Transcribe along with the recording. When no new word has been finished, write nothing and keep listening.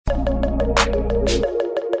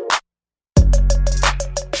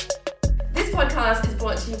podcast is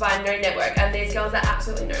brought to you by No Network, and these girls are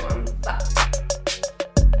absolutely no one. But...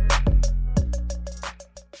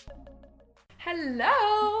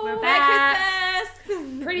 Hello! We're back.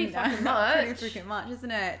 Christmas! Pretty fucking much. Pretty freaking much, isn't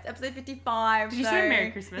it? It's episode 55. Did you say Merry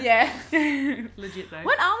Christmas? Yeah. Legit though.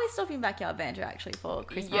 When are we stopping Backyard Banter actually for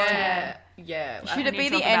Christmas? Yeah. Should it need be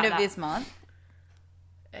to the talk end about of that. this month?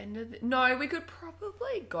 No, we could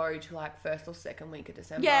probably go to like first or second week of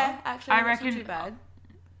December. Yeah, actually, I that's not reckon- too bad.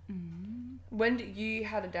 When you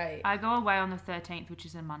had a date? I go away on the 13th, which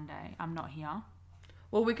is a Monday. I'm not here.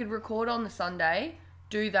 Well, we could record on the Sunday,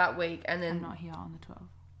 do that week, and then... I'm not here on the 12th.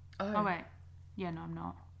 Oh, Oh wait. Yeah, no, I'm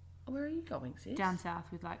not. Where are you going, sis? Down south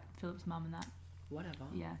with like Philip's mum and that. Whatever.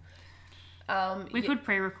 Yeah. We could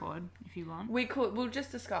pre-record if you want. We could. We'll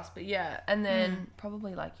just discuss, but yeah. And then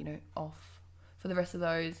probably like, off for the rest of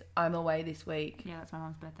those. I'm away this week. Yeah, that's my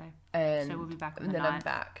mum's birthday. And So we'll be back on and the then I'm 9th.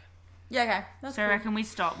 back. Yeah, okay. That's So I cool. reckon we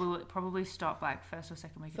stop. We'll probably stop like first or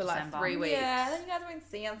second week For of like December. 3 weeks. Yeah, then you guys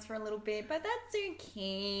won't see us for a little bit, but that's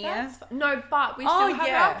okay. No, but we Oh, still have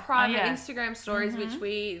yeah. our private Oh, yeah. Instagram stories, which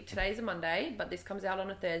today's a Monday, but this comes out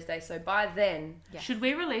on a Thursday. So by then, Yeah. Should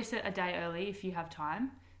we release it a day early if you have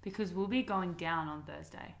time? Because we'll be going down on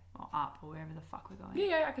Thursday or up or wherever the fuck we're going.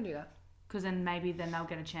 yeah, I can do that. Because then maybe they'll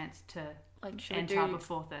get a chance to Like, should we enter do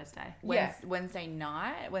before Thursday. Wednesday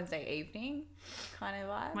night, Wednesday evening kind of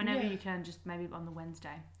vibe? Whenever Yeah. you can, just maybe on the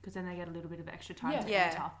Wednesday. Because then they get a little bit of extra time Yeah. to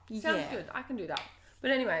Yeah. enter. Sounds good. I can do that. But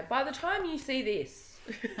anyway, by the time you see this,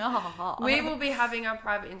 Oh. we will be having our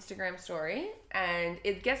private Instagram story, and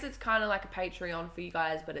I guess it's kind of like a Patreon for you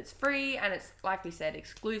guys, but it's free, and it's, like we said,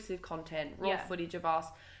 exclusive content, raw Yeah. footage of us,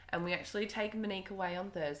 and we actually take Monique away on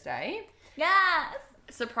Thursday. Yes!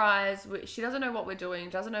 Surprise, she doesn't know what we're doing,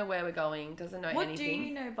 doesn't know where we're going, doesn't know What anything. do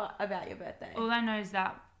you know about your birthday? All I know is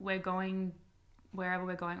that we're going wherever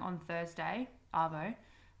we're going on Thursday, Arvo.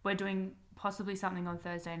 We're doing possibly something on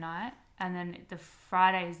Thursday night. And then the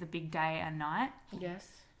Friday is the big day and night. Yes.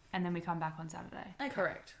 And then we come back on Saturday. Okay.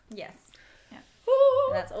 Correct. Yes. Yeah.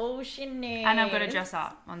 Woo! That's all she knows. And I've got to dress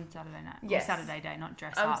up on Saturday night. Yes. Or Saturday day, not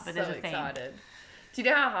dress I'm up, but there's so a theme. excited. Do you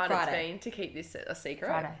know how hard Friday. it's been to keep this a secret?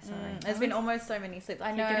 Friday, sorry. There's been almost so many sleeps. I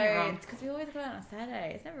Keep know. getting it wrong. It's because we always go out on a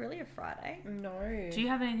Saturday. It's never really a Friday. No. Do you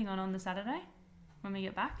have anything on the Saturday when we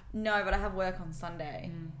get back? No, but I have work on Sunday.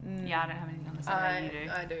 Yeah, I don't have anything on the Saturday. You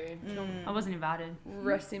do. I do. I wasn't invited.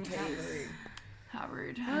 Rest in peace. How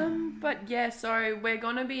rude. But yeah, so we're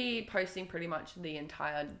gonna be posting pretty much the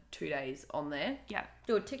entire 2 days on there. Yeah.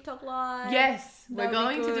 Do a TikTok live. Yes, That we're would be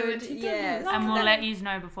going to do a good. TikTok Yes. live. And we'll let you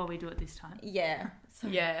know before we do it this time. Yeah. So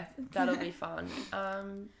Yeah, that'll be fun.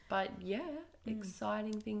 But yeah,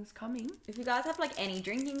 exciting things coming. if you guys have like any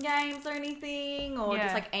drinking games or anything, or Yeah.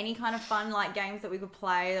 just like any kind of fun like games that we could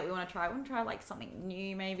play that we want to try, like something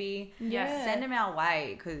new maybe. Yeah. Send them our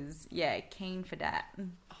way because keen for that.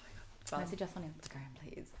 Fun. Message us on Instagram,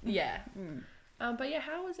 please. Yeah. But yeah,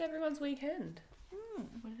 how was everyone's weekend?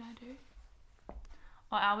 What did I do?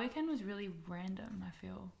 Oh, our weekend was really random, I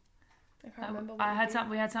feel. I can't remember. What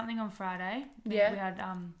We had something on Friday. Yeah. We had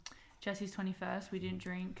Jesse's 21st. We didn't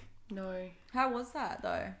drink. No. How was that though?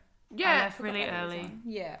 I Yeah, left really early.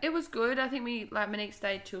 Yeah. it was good. I think we Monique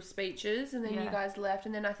stayed till speeches, and then you Yeah. guys left,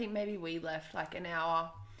 and then I think maybe we left like an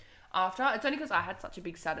hour after. It's only because I had such a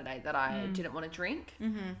big Saturday that I didn't want to drink.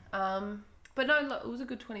 But no, look, it was a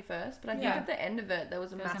good 21st. But I think Yeah. at the end of it, there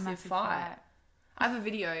was a There was massive fight. I have a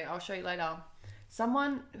video. I'll show you later.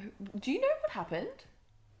 Do you know what happened?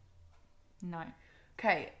 No.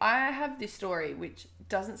 Okay, I have this story which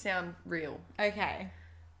doesn't sound real. Okay.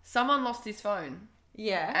 Someone lost his phone,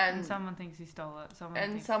 Yeah. And and someone thinks he stole it.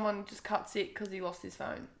 someone just cut sick because he lost his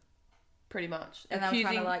phone. Pretty much. And they were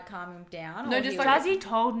trying to like calm him down. No, or just he like- was- Jazzy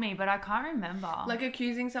told me, but I can't remember. like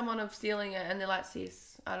accusing someone of stealing it, and they're like,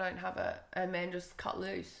 "Sis, I don't have it," and man just cut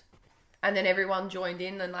loose. And then everyone joined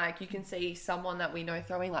in, and like you can see someone that we know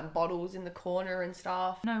throwing like bottles in the corner and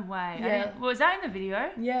stuff. no way. Yeah. Was that in the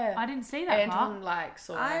video? Yeah, I didn't see that part. Anton like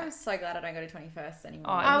saw I'm it. so glad I don't go to 21st anymore.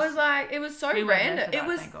 Oh, I was like, it was so We weren't there random. for that, It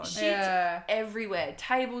was thank God. shit Yeah. everywhere.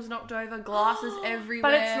 Tables knocked over, glasses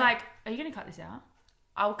everywhere. But it's like, are you going to cut this out?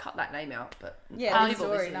 I'll cut that name out, but yeah, I'll the leave all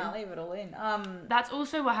this story. in. No, leave it all in. That's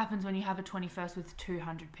also what happens when you have a 21st with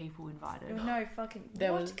 200 people invited. No fucking.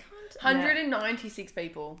 There what was cunt? 196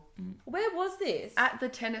 people Where was this? at the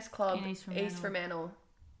tennis club In East East Fremantle. Fremantle.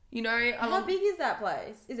 You know, How big is that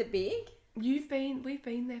place? Is it big? we've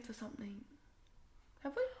been there for something.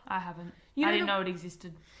 Have we? I haven't. You I know didn't the- know it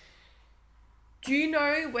existed. Do you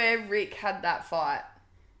know where Rick had that fight?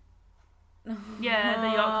 Yeah, the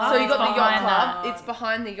yacht club. So you got the It's yacht behind club. that. It's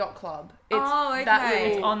behind the yacht club. It's Oh, okay. that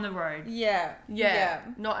little, It's on the road. Yeah. yeah,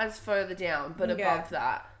 not as further down, but Okay. above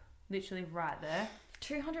that. literally right there.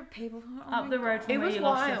 200 people oh Up the road from It where was you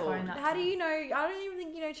lost your wild. phone that How do time. you know? I don't even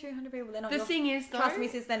think you know 200 people. They're not The your thing is, though, Trust me,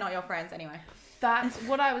 sis, they're not your friends anyway. that's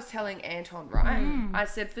what I was telling Anton, right? I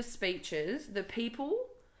said for speeches, the people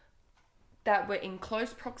that were in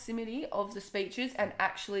close proximity of the speeches and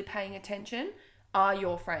actually paying attention are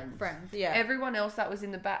your friends. Yeah. Everyone else that was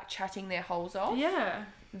in the back chatting their holes off, Yeah.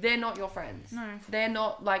 they're not your friends. No. They're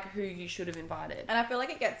not like who you should have invited. And I feel like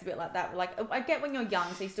it gets a bit like that. Like, I get when you're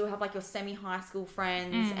young, so you still have like your semi-high school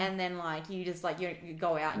friends, and then like you just like you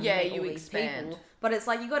go out and Yeah, you meet you all these expand. people. But it's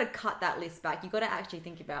like you got to cut that list back. You got to actually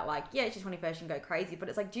think about like, yeah, it's just 21st and go crazy. But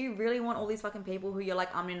it's like, do you really want all these fucking people who you're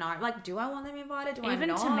like, I'm gonna like, do I want them invited? Do I Even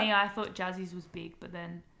not? to me, I thought Jazzy's was big, but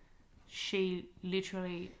then she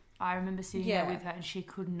literally, I remember sitting there with her and she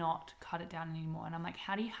could not cut it down anymore. And I'm like,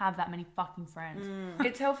 how do you have that many fucking friends?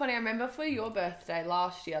 It's hell funny. I remember for your birthday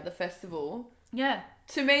last year, the festival. Yeah.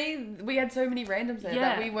 To me, we had so many randoms there Yeah,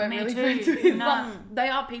 that we weren't me really too. friends with. No. But they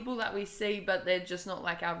are people that we see, but they're just not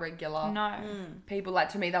like our regular No. people. Like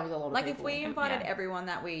to me, that was a lot of Like people. if we invited Yeah. everyone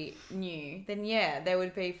that we knew, then yeah, there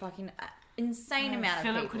would be fucking insane amount of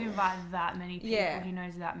Philip people. could invite that many people. Yeah. He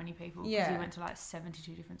knows that many people because Yeah. he went to like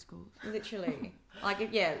 72 different schools. Literally. Like,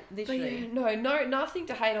 yeah, But literally. yeah, no, nothing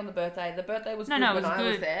to hate on the birthday. The birthday was No, good no, it when was I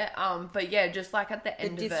was good. there. But yeah, just like at the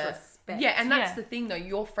end of it. disrespect. Yeah, and that's Yeah. the thing though.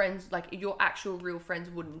 Your friends, like your actual real friends,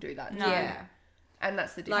 wouldn't do that. No. to you. Yeah. And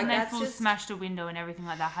that's the Like, difference. And they that's full just- smashed a window and everything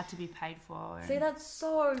like that had to be paid for. And See, that's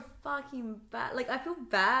so fucking bad. Like, I feel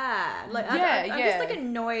bad. Like, Yeah, I'm yeah. just like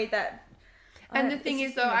annoyed that. And I- the thing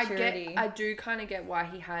it's is, just though, immaturity. I do kind of get why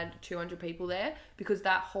he had 200 people there because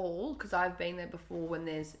that hall, because I've been there before when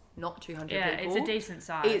there's not 200 yeah, people. it's a decent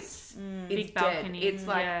size. It's Big dead. balcony, It's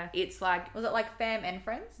like yeah. it's like Was it like fam and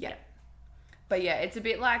friends? yeah. But yeah, it's a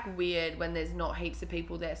bit like weird when there's not heaps of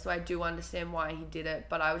people there. So I do understand why he did it,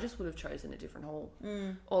 but I just would have chosen a different hall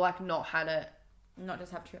or like not had it. Not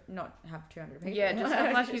have 200 people. Yeah, just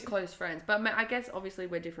have like your close friends. But I guess obviously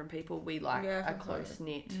we're different people. We like Yeah, a close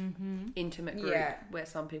knit, Mm-hmm. intimate group Yeah. where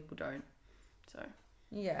some people don't. So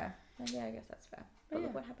Yeah. Yeah, I guess that's fair. But Yeah.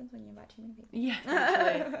 look what happens when you invite too many people. yeah,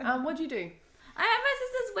 actually. What'd you do? I had my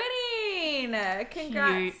sister's wedding.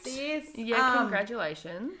 Congrats, Cute. sis. Yeah,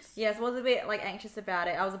 congratulations. Yes, I was a bit like anxious about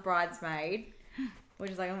it. I was a bridesmaid,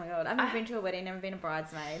 which is like, oh my god, I've never been to a wedding, never been a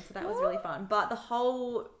bridesmaid, so that was really fun. But the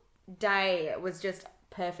whole day was just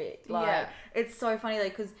perfect. Like, Yeah. it's so funny though,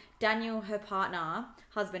 because Daniel, her partner,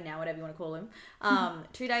 husband now, whatever you want to call him,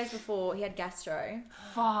 2 days before he had gastro,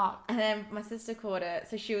 Fuck. and then my sister caught it,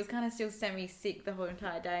 so she was kind of still semi-sick the whole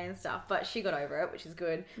entire day and stuff, but she got over it, which is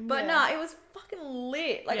good. But Yeah. nah, it was fucking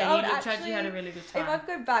lit. Like, Yeah, I you would looked like actually, you had a really good if I time. could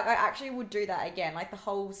go back, I actually would do that again. Like, the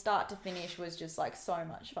whole start to finish was just like so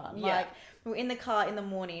much fun. Yeah. Like, we were in the car in the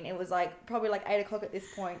morning. It was like probably like 8 o'clock at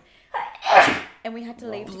this point, and we had to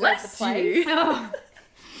leave to go to the Bless place. you. Oh,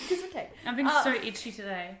 It's okay. I've been so itchy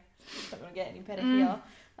today. Not gonna get any better here.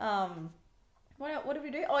 What did we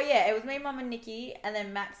do? Oh yeah, it was me, Mum, and Nikki, and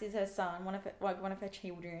then Max is her son, one of her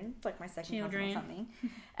children. It's like my second cousin or something.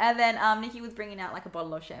 And then Nikki was bringing out like a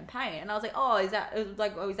bottle of champagne, and I was like, oh, is that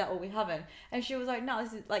all we having? And she was like, no,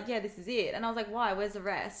 this is like, yeah, this is it. And I was like, why? Where's the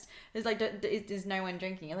rest? It's like, is no one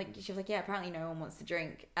drinking? And like she was like, yeah, apparently no one wants to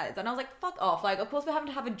drink. And I was like, fuck off. Like, of course we're having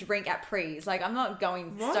to have a drink at Pre's. Like, I'm not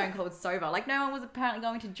going stone cold sober. Like, no one was apparently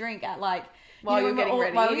going to drink at like. While you know, you're getting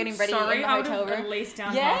ready? While we're getting ready Sorry, in the I would hotel have room. at least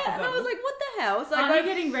down Yeah, half a and I was bottle. like, what the hell? So Aren't I you go,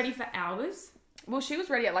 getting ready for hours? Well, she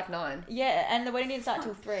was ready at like 9. yeah, and the wedding didn't start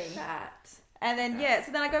till 3. That. And then,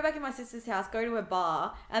 so then I go back in my sister's house, go to a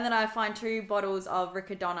bar, and then I find 2 bottles of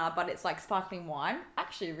Riccadonna, but it's like sparkling wine.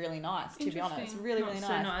 Actually really nice, to be honest. Really, really nice.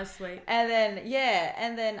 So not as sweet. And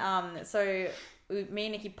then, so me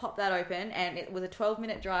and Nikki popped that open, and it was a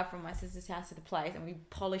 12-minute drive from my sister's house to the place, and we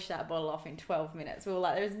polished that bottle off in 12 minutes. We were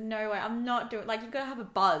like, there's no way, I'm not doing, like, you've got to have a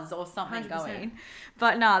buzz or something 100%. going.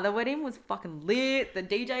 But nah, the wedding was fucking lit, the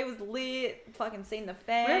DJ was lit, fucking seen the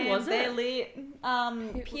fans. Where was They're it? lit.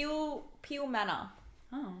 Peel Manor.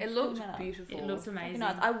 Oh. It looked Doesn't matter. beautiful. It looks Fucking amazing.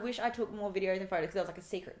 nice. I wish I took more videos and photos because there was like a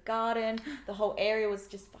secret garden. The whole area was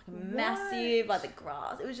just fucking massive. Like the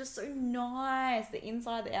grass. It was just so nice. The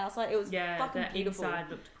inside, the outside. It was Yeah, fucking the beautiful. inside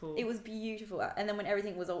looked cool. It was beautiful. And then when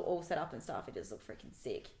everything was all set up and stuff, it just looked freaking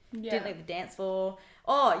sick. Yeah. Didn't leave the dance floor.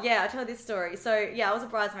 Oh, yeah, I'll tell this story. So, yeah, I was a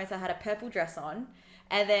bridesmaid, so I had a purple dress on.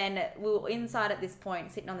 And then we were inside at this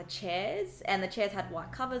point, sitting on the chairs, and the chairs had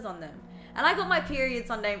white covers on them. And I got my period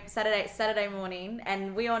Saturday morning,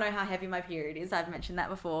 and we all know how heavy my period is. I've mentioned that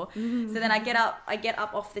before. So then I get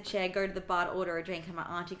up off the chair, go to the bar to order a drink, and my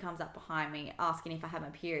auntie comes up behind me asking if I had my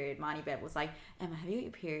period. Marnie Bev was like, Emma, have you got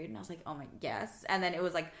your period? And I was like, oh my, yes. And then it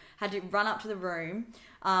was like, had to run up to the room,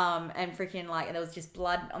 and freaking like, and there was just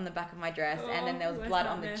blood on the back of my dress, and then there was blood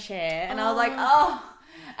on the chair, and I was like, oh.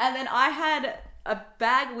 And then I had a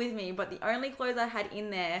bag with me, but the only clothes I had in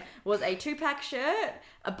there was a 2-pack shirt,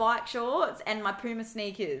 a bike shorts, and my Puma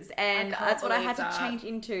sneakers, and that's what I had to change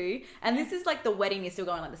into. And this is like the wedding is still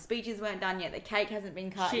going, like the speeches weren't done yet, the cake hasn't been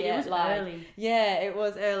cut yet. It was like, early. Yeah, it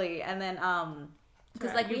was early, and then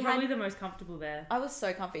because like you're probably the most comfortable there. I was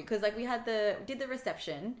so comfy because like we did the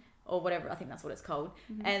reception or whatever, I think that's what it's called,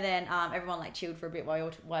 and then everyone like chilled for a bit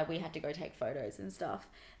while we had to go take photos and stuff,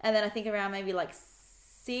 and then I think around maybe like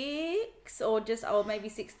 6 or maybe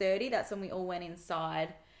 6:30, that's when we all went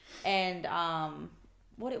inside, and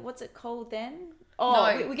what's it called then?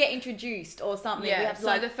 Oh, no. we get introduced or something. Yeah, we have to,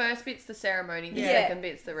 so the first bit's the ceremony, the second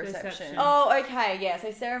bit's the reception. Oh, okay, yeah.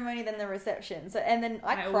 So ceremony, then the reception. So and then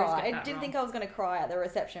I cried. Didn't think I was gonna cry at the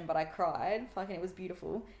reception, but I cried. Fucking, it was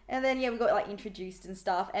beautiful. And then we got like introduced and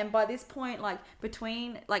stuff. And by this point, like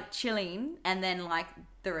between like chilling and then like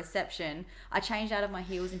the reception, I changed out of my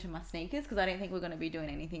heels into my sneakers because I didn't think we were going to be doing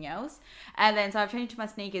anything else. And then so I've changed to my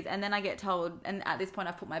sneakers, and then I get told, and at this point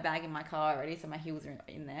I've put my bag in my car already, so my heels are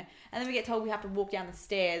in there. And then we get told we have to walk down the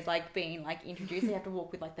stairs like being like introduced. You have to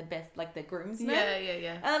walk with like the best, like the groomsmen.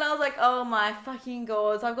 Yeah. And then I was like, oh my fucking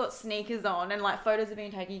god, so I've got sneakers on, and like photos are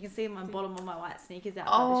being taken. You can see my bottom of my white sneakers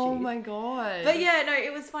outside the shoes. Oh my god. But yeah, no,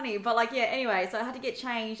 it was funny. But like, yeah, anyway, so I had to get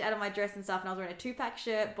changed out of my dress and stuff, and I was wearing a 2-pack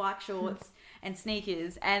shirt, bike shorts, and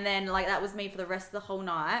sneakers, and then like that was me for the rest of the whole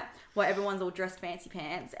night, where everyone's all dressed fancy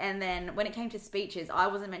pants. And then when it came to speeches, I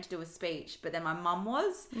wasn't meant to do a speech, but then my mum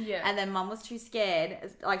was, and then mum was too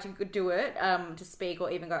scared like to do it, to speak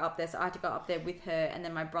or even go up there, so I had to go up there with her, and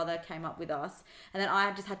then my brother came up with us, and then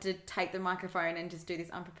I just had to take the microphone and just do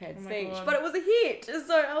this unprepared speech. But it was a hit,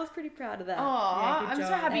 so I was pretty proud of that. I'm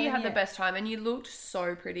so happy you had the best time, and you looked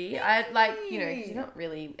so pretty. I like, you know, because you're not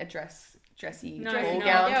really a dressy ball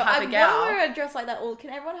gown type of gal. I want to wear a dress like that. Can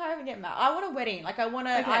everyone hurry and get married? I want a wedding. Like I want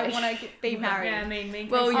to be married. Yeah, me.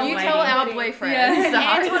 Well, you tell our boyfriend.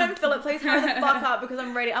 Antoine and Philip, please hurry the fuck up because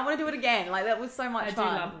I'm ready. I want to do it again. Like that was so much fun.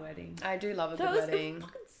 I do love a wedding. I do love a good wedding. That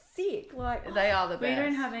was fucking sick. Like they are the best. We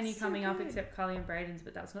don't have any coming up except Carly and Braden's,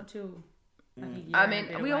 but that's not till like a year. I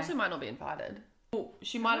mean, we also might not be invited.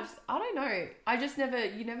 She might have. I don't know. I just never.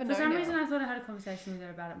 You never know. For some reason, I thought I had a conversation with her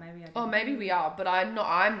about it. Maybe I didn't. Oh, maybe we are, but I'm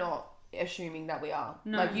not assuming that we are.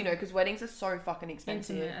 No. Like, you know, because weddings are so fucking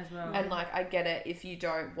expensive. Intimate as well. And like, I get it if you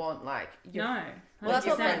don't want like. No. Well, that's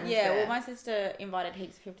what. Well, my sister invited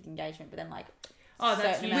heaps of people to the engagement, but then like. Oh,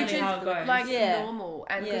 that's usually how it goes. Like normal,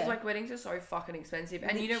 and because like weddings are so fucking expensive,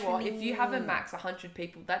 and you know what? If you have a max 100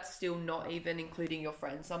 people, that's still not even including your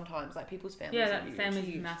friends. Sometimes, like people's families. Yeah, that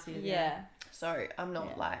family's massive. Yeah. So I'm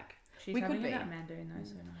not like. She's having that man doing those,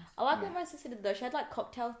 so nice. I like what my sister did though. She had like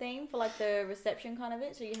cocktail theme for like the reception kind of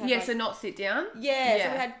it. So you had so not sit down. Yeah,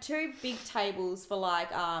 so we had 2 big tables for like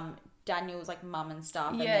Daniel's like mum and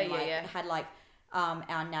stuff, and then like had like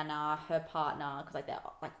our nana, her partner, because like they're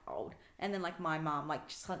like old, and then like my mum, like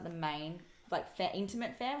just like the main like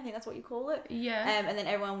intimate fam, I think that's what you call it. Yeah. And then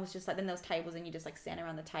everyone was just like, then there was tables and you just like stand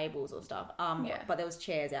around the tables or stuff. But there was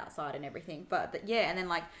chairs outside and everything. But and then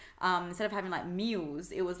like instead of having like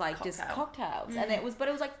meals, it was like just cocktails. And it was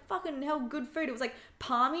like fucking hell good food. It was like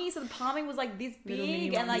palmy. So the palmy was like this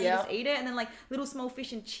big, and like you just eat it. And then like little small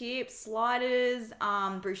fish and chips, sliders,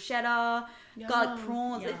 bruschetta, garlic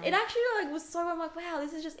prawns. It actually like was so, I'm like, wow,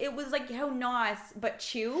 this is just, it was like how nice but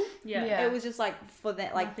chill. It was just like for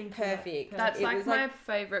that, like perfect. That's like my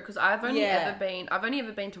favourite, because I've only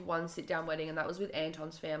ever been to one sit down wedding, and that was with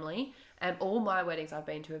Anton's family. And all my weddings I've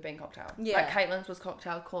been to have been cocktail. Yeah. Like Caitlin's was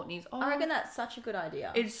cocktail, Courtney's. I reckon that's such a good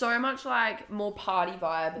idea. It's so much like more party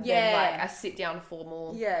vibe than like a sit down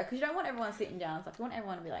formal. Yeah, because you don't want everyone sitting down. It's like you want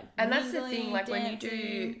everyone to be like. And that's the thing, like when you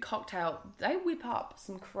do cocktail, they whip up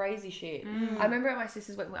some crazy shit. I remember at my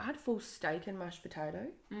sister's wedding, I had full steak and mashed potato,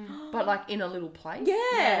 but like in a little plate.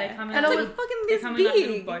 Yeah, they come in and like, it's like fucking this big. Like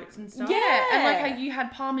little boats and stuff. Yeah, and like how you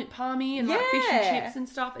had palmy and like fish and chips and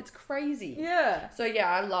stuff. It's crazy. Yeah. So yeah,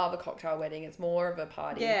 I love a cocktail wedding. It's more of a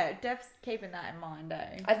party. Yeah, Dev's keeping that in mind,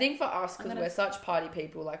 eh? I think for us, because we're such party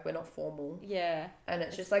people, like we're not formal. Yeah. And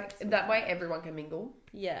it's just like that way everyone can mingle.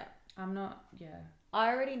 Yeah. I'm not. Yeah. I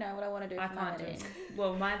already know what I want to do for my wedding.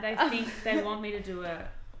 Well, they think they want me to do a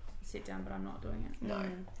sit down, but I'm not doing it. No. Mm.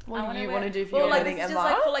 What do you wear- want to do for well, your like, wedding, this is Emma?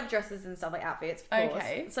 just like for like dresses and stuff, like outfits. Of course.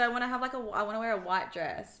 Okay. So I want to have like I want to wear a white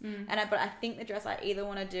dress, Mm. but I think the dress I either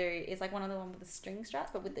want to do is like one of the one with the string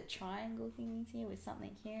straps, but with the triangle things here, with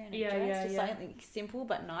something here and a dress, just something simple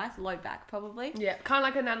but nice, low back probably. Yeah, kind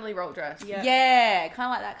of like a Natalie Rolt dress. Yeah, kind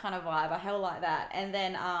of like that kind of vibe. I hell like that,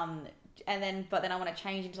 but then I want to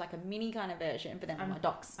change into like a mini kind of version, but then with my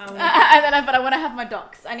docs. But I want to have my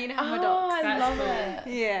docs. I need to have my docs. I That's love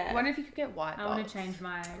cool. it. Yeah. I wonder if you could get white I want dots. to change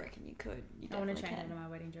my. I reckon you could. You I want to definitely change can. into my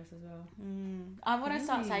wedding dress as well. I want to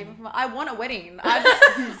start Really? saving for my. I want a wedding.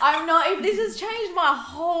 I'm not. This has changed my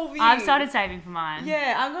whole view. I've started saving for mine.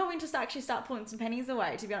 Yeah, I'm going to actually start pulling some pennies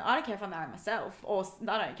away. To be honest, I don't care if I marry myself or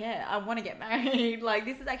I don't care. I want to get married. Like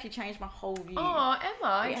this has actually changed my whole view. Oh,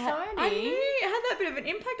 Emma, It exciting. I knew it had that bit of an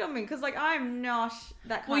impact on me because like I'm not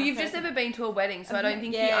that kind Well, of you've just person. never been to a wedding, so I don't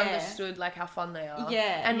think you Yeah. understood like how fun they are.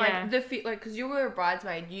 Yeah. and Yeah. like the fit, like because you were a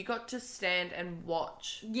bridesmaid, you got to stand and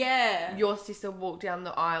watch Yeah. your sister walk down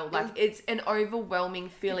the aisle. Like it's an overwhelming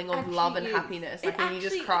feeling of love and actually is. happiness. It Like when you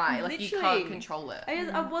just actually- cry, like you literally. can't control it.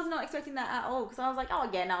 I was not expecting that at all because I was like, oh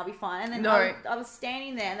yeah, no, I'll be fine. And then No. I was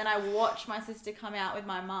standing there and then I watched my sister come out with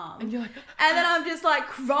my mum. And you're like, And then I'm just like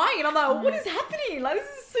crying. And I'm like, what is happening? Like, this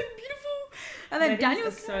is so beautiful. And then Weddings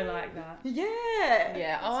Daniel's are so like that. Yeah.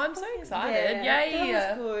 yeah. Oh, I'm so excited! Yay!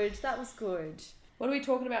 That was good. That was good. What are we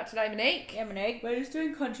talking about today, Monique? Yeah, Monique. We're just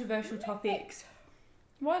doing controversial topics.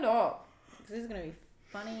 Why not? This is going to be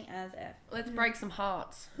funny as F. Let's break some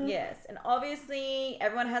hearts. Yes. And obviously,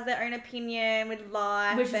 everyone has their own opinion with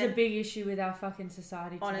life. Which is a and- big issue with our fucking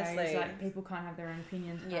society today. Honestly. Is like people can't have their own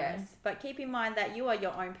opinions. Yes. But keep in mind that you are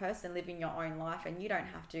your own person living your own life and you don't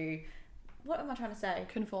have to. What am I trying to say?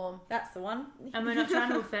 Conform. That's the one. And we're not trying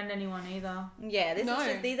to offend anyone either. Yeah,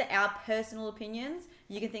 No. these are our personal opinions.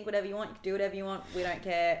 You can think whatever you want, you can do whatever you want. We don't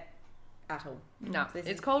care at all. No, This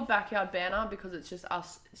it's is- called Backyard Banner because it's just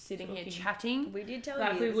us sitting here Talking. chatting. We did tell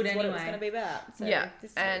Like you we this would is what it was anyway. going to be about. So Yeah,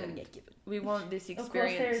 this is what we're and- going to get given. We want this Of course, there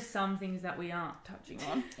is experience. some things that we aren't touching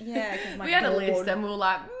on. Yeah, because my We had a board- list and we were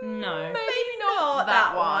like, No. maybe not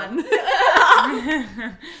that one.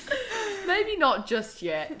 Maybe not just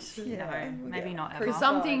yet. Yeah, No, we'll maybe get not it. ever. Because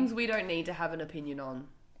some things we don't need to have an opinion on.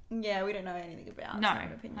 Yeah, we don't know anything about. No, so I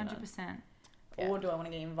have an opinion on. 100%. Yeah. Or do I want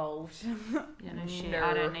to get involved? Yeah, no shit. No.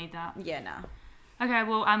 I don't need that. Yeah, nah. Okay,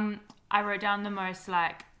 well, I wrote down the most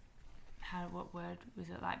like, what word was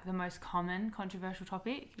it? Like the most common controversial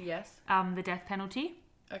topic. Yes. The death penalty.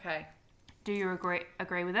 Okay. Do you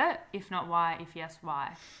agree with it? If not, why? If yes,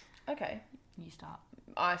 why? Okay. You start.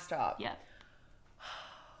 I start. Yeah.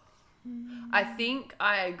 I think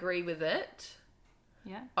I agree with it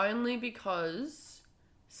Yeah. only because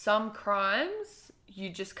some crimes you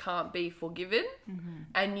just can't be forgiven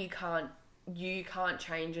and you can't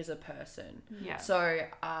change as a person. Yeah. So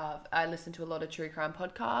I listen to a lot of true crime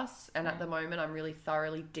podcasts, and at the moment I'm really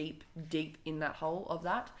thoroughly deep in that hole of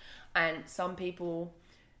that. And some people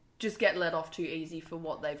just get let off too easy for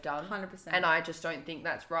what they've done. 100%. And I just don't think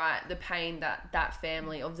that's right. The pain that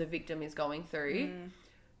family of the victim is going through.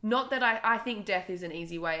 Not that I think death is an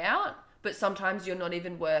easy way out, but sometimes you're not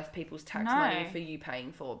even worth people's tax No. money for you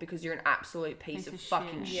paying for because you're an absolute piece of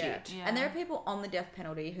fucking shit. Yeah. And there are people on the death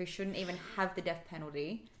penalty who shouldn't even have the death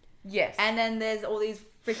penalty. Yes. And then there's all these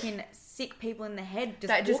freaking sick people in the head just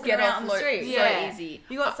that just walking get around off on the street. so easy.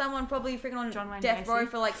 You got someone probably freaking on John Wayne death row Gacy.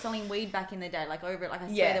 for like selling weed back in the day, like over like I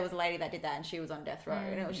swear Yeah. there was a lady that did that and she was on death row,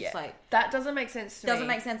 and it was just like That doesn't make sense to me. doesn't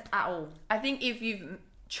make sense at all. I think if you've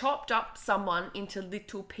chopped up someone into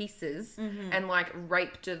little pieces and like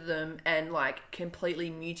raped them and like completely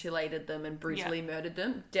mutilated them and brutally murdered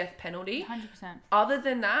them, death penalty. 100%. Other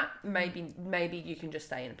than that, maybe you can just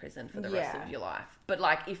stay in prison for the rest Yeah. of your life. But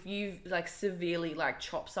like if you like severely like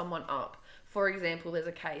chop someone up, for example, there's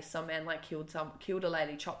a case some man like killed a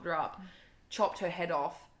lady, chopped her up, chopped her head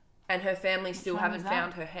off, and her family still one haven't was that?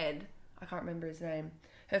 found her head. I can't remember his name.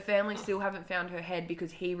 Her family still haven't found her head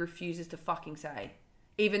because he refuses to fucking say,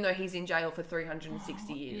 even though he's in jail for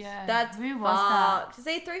 360 years. Yeah. That's Who was that? fucked.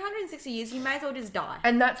 See, 360 years, you may as well just die.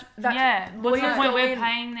 And that's Yeah. What's the lawyers point? go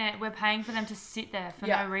We're in- paying for them to sit there for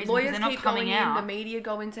Yeah, no reason because lawyers they're not keep coming going out. in, the media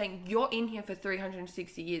go in saying, you're in here for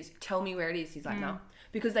 360 years, tell me where it is. He's like, no.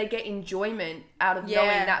 Because they get enjoyment out of knowing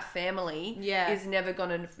that family is never going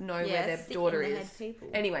to know where their sick daughter in the head is. people.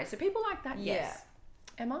 Anyway, so people like that, Yeah. yes.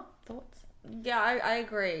 Emma, thoughts? Yeah, I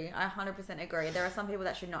agree. I 100% agree. There are some people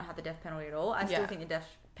that should not have the death penalty at all. I still Yeah. think the death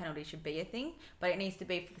penalty should be a thing, but it needs to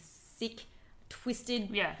be for the sick, twisted,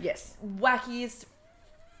 Yeah. Yes. wackiest,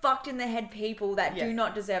 fucked in the head people that Yeah. do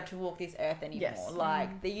not deserve to walk this earth anymore. Yes.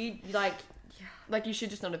 Like Like, you should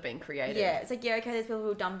just not have been created. Yeah, it's like, yeah, okay, there's people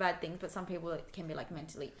who've done bad things, but some people can be, like,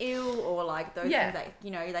 mentally ill or, like, those things that,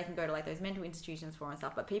 you know, they can go to, like, those mental institutions for and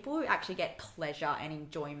stuff. But people who actually get pleasure and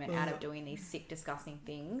enjoyment out of doing these sick, disgusting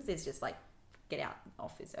things is just, like, get out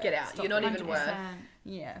off this earth. Get out. You're not even worth.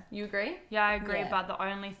 Yeah. You agree? Yeah, I agree. Yeah. But the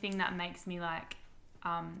only thing that makes me, like,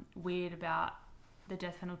 weird about the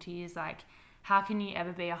death penalty is, like, how can you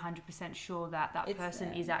ever be 100% sure that that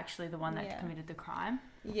person is actually the one that committed the crime?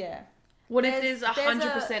 Yeah. What if there's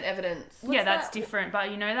 100% evidence? Yeah, that's different.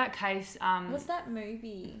 But you know that case. What's that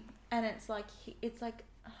movie? And it's like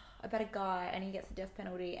about a guy and he gets a death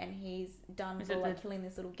penalty and he's done for like killing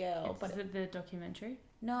this little girl. Is it the documentary?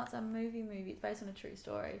 No, it's a movie. It's based on a true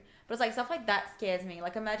story. But it's like stuff like that scares me.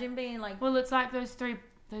 Like imagine being like. Well, it's like those three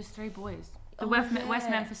boys. The West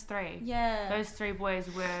Memphis 3. Yeah. Those 3 boys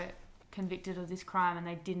were convicted of this crime and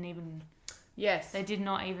they didn't even. Yes. They did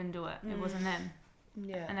not even do it. It wasn't them.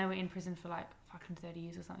 Yeah. And they were in prison for like fucking 30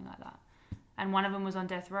 years or something like that. And one of them was on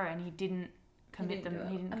death row and he didn't commit the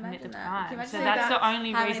crime. So that's the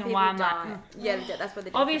only reason why I'm like... Yeah, that's what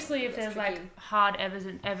they do. Obviously, if there's like hard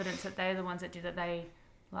evidence that they're the ones that did it, they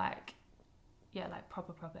like... Yeah, like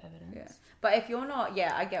proper evidence. Yeah. But if you're not...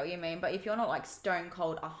 Yeah, I get what you mean. But if you're not like stone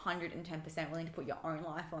cold 110% willing to put your own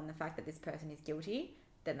life on the fact that this person is guilty...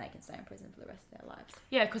 then they can stay in prison for the rest of their lives.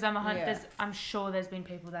 Yeah, because I'm sure there's been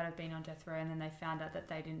people that have been on death row and then they found out that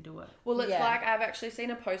they didn't do it. Well, it's like I've actually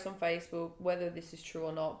seen a post on Facebook, whether this is true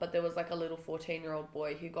or not, but there was like a little 14-year-old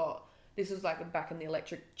boy who got, this was like back in the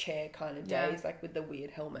electric chair kind of days, like with the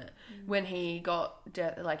weird helmet, when he got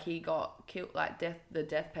killed, like the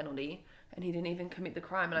death penalty, and he didn't even commit the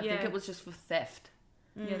crime, and I think it was just for theft.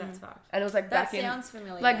 Yeah, that's fucked. And it was like that back in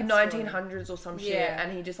familiar, like 1900s or some shit,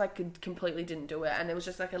 and he just like completely didn't do it, and there was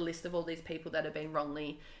just like a list of all these people that had been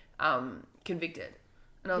wrongly convicted,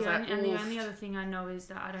 and I was like, and the only other thing I know is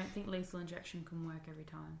that I don't think lethal injection can work every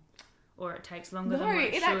time, or it takes longer than what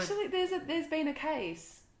it should. Actually there's been a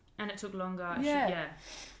case, and it took longer. Yeah,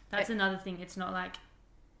 That's another thing. It's not like.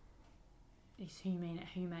 Is humane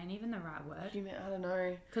even the right word? Humane, I don't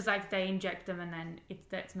know. Because like they inject them and then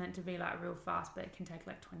that's meant to be like real fast, but it can take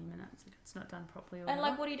like 20 minutes if it's not done properly. Or and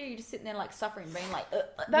like, what do? You're just sitting there like suffering, being like.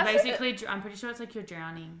 Basically, I'm pretty sure it's like you're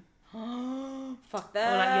drowning. Fuck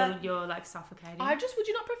that. Or like you're like suffocating. Would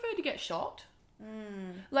you not prefer to get shot?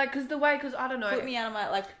 Like, because I don't know. Put me out of my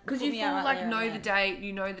like. Because you full like know the date,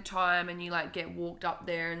 you know the time, and you like get walked up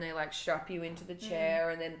there, and they like strap you into the chair,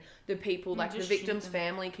 and then the people like the victim's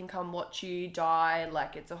family can come watch you die.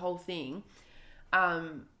 Like it's a whole thing,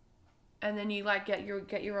 and then you like get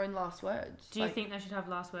your own last words. Do you think they should have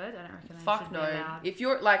last words? I don't reckon. Fuck no. If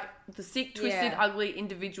you're like the sick, twisted, ugly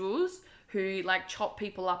individuals who like chop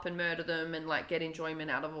people up and murder them and like get enjoyment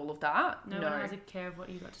out of all of that, no one has a care of what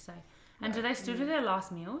you got to say. And do they still do their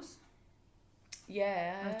last meals?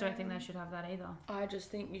 Yeah. I don't think they should have that either. I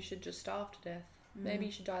just think you should just starve to death. Maybe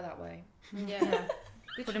you should die that way. Yeah.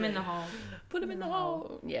 Put them in the hole. Put them in the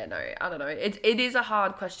hole. Yeah, no, I don't know. It is a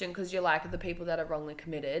hard question because you're like, the people that are wrongly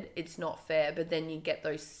committed, it's not fair. But then you get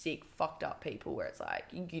those sick, fucked up people where it's like,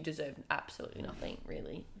 you deserve absolutely nothing,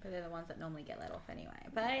 really. But they're the ones that normally get let off anyway.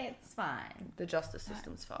 But it's fine. The justice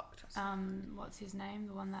system's fucked. What's his name?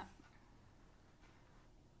 The one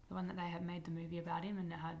that they had made the movie about him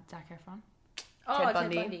and it had Zac Efron. Oh, Ted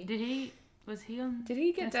Bundy. Was he on? Did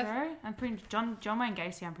he get death row? I'm pretty John Wayne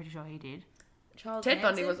Gacy. I'm pretty sure he did. Ted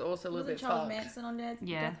Bundy was also a little bit Charles fucked. Manson on death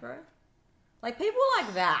row? Like people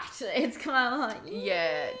like that. It's kind of like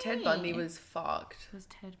Ted Bundy was fucked. Was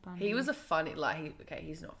Ted Bundy? He was a funny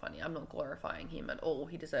he's not funny. I'm not glorifying him at all.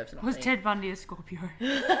 He deserves nothing. Was Ted Bundy a Scorpio?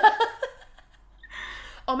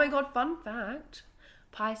 Oh my god! Fun fact.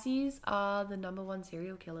 Pisces are the #1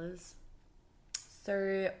 serial killers.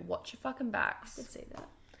 So watch your fucking backs. I could see that.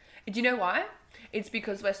 Do you know why? It's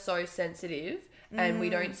because we're so sensitive and we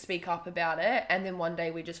don't speak up about it, and then one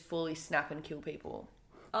day we just fully snap and kill people.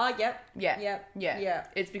 Oh, yep. Yeah.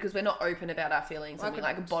 It's because we're not open about our feelings and we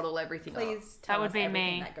like bottle everything up. Please tell us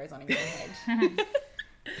everything that goes on in your head.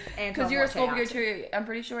 Because you're a Scorpio too. I'm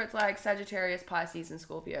pretty sure it's like Sagittarius, Pisces, and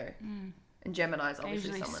Scorpio. And Gemini's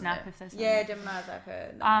obviously someone snap there. If there's Gemini's I've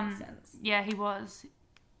heard. That makes sense. Yeah, he was.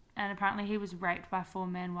 And apparently he was raped by 4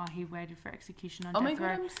 men while he waited for execution on death row. Oh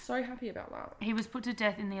my god, I'm so happy about that. He was put to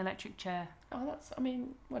death in the electric chair. Oh,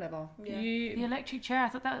 whatever. Yeah. The electric chair, I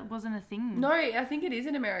thought that wasn't a thing. No, I think it is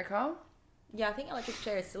in America. Yeah, I think electric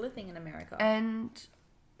chair is still a thing in America. And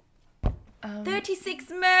 36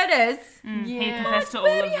 murders. He confessed to all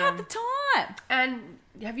of them. He had the time. And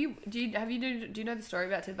do you know the story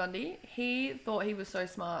about Ted Bundy? He thought he was so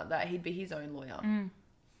smart that he'd be his own lawyer.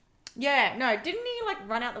 Yeah, no, didn't he like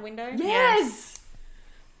run out the window? Yes.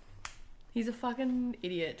 He's a fucking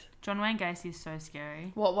idiot. John Wayne Gacy is so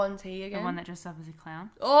scary. What one's he again? The one that dressed up as a clown.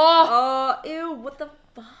 Oh! Oh, ew, what the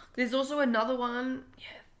fuck? There's also another one. Yeah,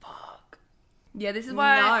 fuck. Yeah, this is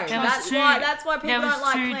why... No, that's why people There was don't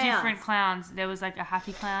like two clowns. different clowns. There was like a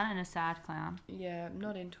happy clown and a sad clown. Yeah, I'm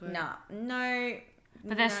not into it. Nah, no.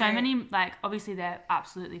 But there's so many, like, obviously they're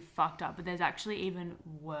absolutely fucked up, but there's actually even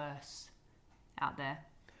worse out there.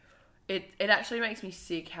 It actually makes me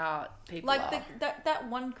sick how people Like are. that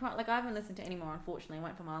one crime, like I haven't listened to any more, unfortunately. I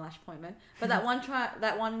went for my eyelash appointment, but that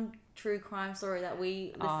one true crime story that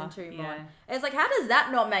we listened to, yeah. it's like, how does that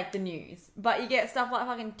not make the news? But you get stuff like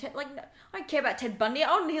fucking I don't care about Ted Bundy. I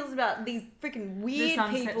don't hear about these freaking The weird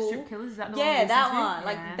Sunset people. Strip Killers, is that the Yeah, one? that we listened one. to?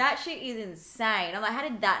 Like Yeah. that shit is insane. I'm like, how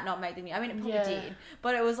did that not make the news? I mean, it probably Yeah. did,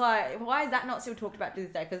 but it was like, why is that not still talked about to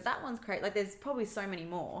this day? Because that one's crazy. Like, there's probably so many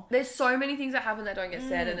more. There's so many things that happen that don't get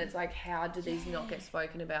said, and it's like, how do these not get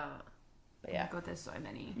spoken about? But Oh yeah. my god, there's so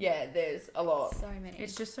many. Yeah, there's a lot. So many.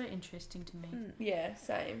 It's just so interesting to me. Yeah,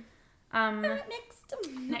 same.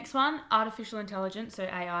 Next one, artificial intelligence, so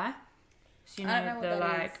AI. So you I don't know know what the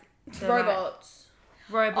that like is. the, Robots.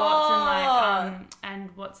 like, robots and like and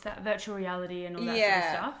what's that, virtual reality and all that sort of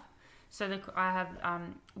stuff. So I have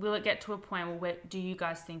will it get to a point where do you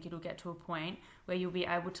guys think it'll get to a point where you'll be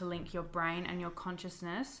able to link your brain and your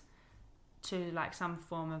consciousness to like some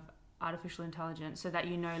form of artificial intelligence so that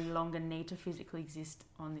you no longer need to physically exist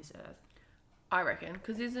on this earth? I reckon.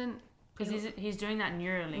 Because he's doing that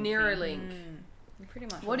Neuralink thing. Neuralink. Pretty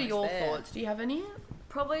much. What are your almost there. thoughts? Do you have any?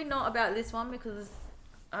 Probably not about this one because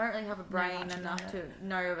I don't really have a brain actually enough don't. to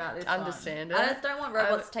know about this Understand one. it. I just don't want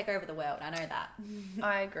robots to take over the world. I know that.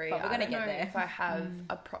 I agree. But we're gonna I don't get know there. if I have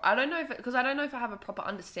I don't know because I don't know if I have a proper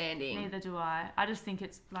understanding. Neither do I. I just think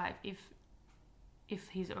it's like if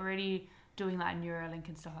he's already doing like Neuralink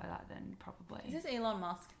and stuff like that, then probably. Is this Elon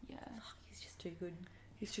Musk? Yeah. He's just too good.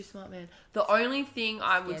 He's too smart, man. The only thing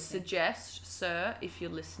I would Scares me. suggest, sir, if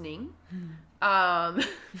you're listening,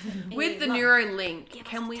 with the Elon. Neuralink,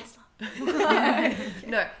 can we?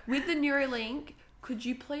 No, with the Neuralink, could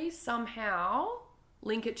you please somehow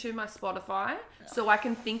link it to my Spotify so I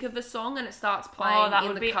can think of a song and it starts playing Oh, that in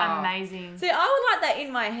would the be car? amazing. See, I would like that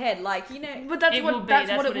in my head, like, you know. But that's It what will be- that's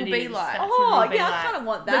that's what it what will it be is. like. That's Oh, what it'll be yeah, like. I kind of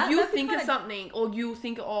want that. Like you'll That'd be think of kinda- something, or you'll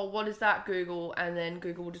think, oh, what is that? Google, and then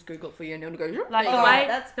Google will just Google it for you, and it'll go. Like there you the go. way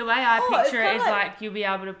that's- the way I Oh, it's picture it is kinda like you'll be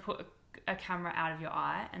able to put a camera out of your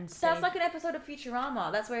eye and see. Sounds like an episode of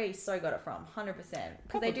Futurama. That's where he so got it from, 100%.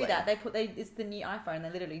 Because they do Probably. that. It's the new iPhone.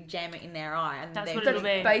 They literally jam it in their eye, and That's they what That's it'll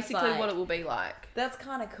be. basically Like- what it will be like. That's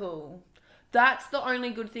kind of cool. That's the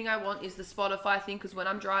only good thing I want is the Spotify thing, because when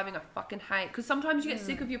I'm driving, I fucking hate. Because sometimes you get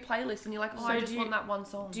sick of your playlist and you're like, oh, So I do just you- want that one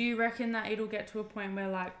song. Do you reckon that it'll get to a point where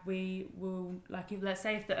like we will like if, let's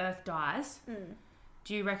say if the Earth dies,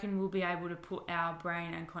 do you reckon we'll be able to put our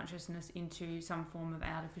brain and consciousness into some form of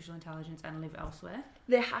artificial intelligence and live elsewhere?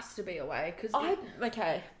 There has to be a way, because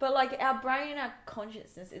Okay, but like our brain and our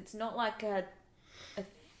consciousness, it's not like a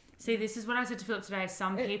See, this is what I said to Philip today.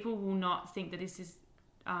 Some people will not think that this is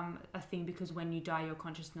a thing because when you die, your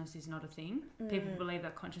consciousness is not a thing. People believe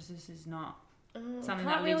that consciousness is not something that can't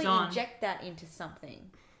lives really on. inject that into something.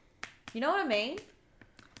 You know what I mean?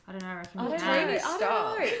 I don't know. I reckon I you don't can. know.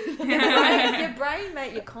 Stop. I don't know. Your brain,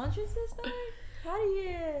 mate. Your consciousness, though. How do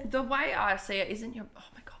you? the way I see it isn't your. Oh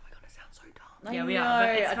my god, we're gonna sound so dumb. Yeah, I we know, are,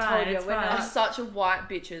 but it's I fine, told you, it's we're fine. We're not. such a white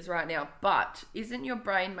bitches right now, but isn't your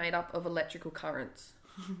brain made up of electrical currents?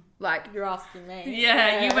 Like, You're asking me.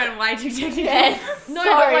 Yeah, you went way too technical. Yes. no,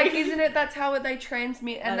 Sorry. but like, isn't it? That's how they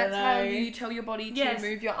transmit, and I don't that's how know. you tell your body to Yes.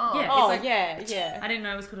 move your arm. Yeah. It's Oh like, yeah. I didn't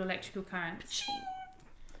know it was called electrical current.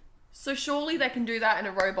 So surely they can do that in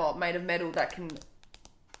a robot made of metal that can.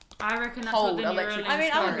 I reckon that's Hold what the electric- Neuralink I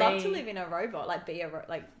mean, I would love to be. live in a robot, like be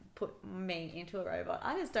like put me into a robot.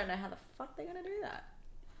 I just don't know how the fuck they're gonna do that.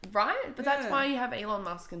 Right? But that's Yeah. why you have Elon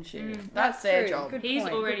Musk and shit. Mm. That's their true. job. Good He's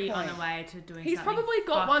point, already good on point. the way to doing He's something probably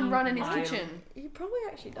got one fucking running in his wild. kitchen. He probably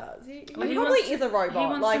actually does. He Well, he probably wants is a robot. He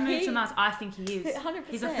wants like, to move to Mars. I think he is. 100%.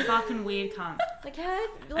 He's a fucking weird cunt. Like how?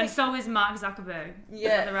 And Like, so is Mark Zuckerberg. Is that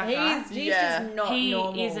yeah, the right guy? he's Yeah. just not He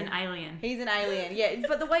normal. is an alien. He's an alien. Yeah,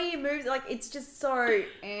 but the way he moves, like it's just so.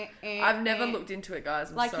 I've never looked into it, guys.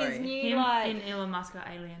 I'm like sorry. his new Him like. and Elon Musk are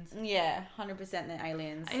aliens. Yeah, 100% they're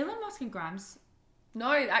aliens. Elon Musk and Grimes No,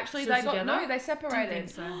 actually, Still they got together? they didn't separated. think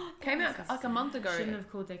so. Came out like a month ago. Shouldn't have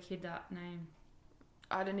called their kid that name.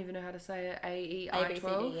 I don't even know how to say it. A, B, C, D,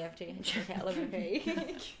 AEI12 E, F, G, H, I, K, L, M, N,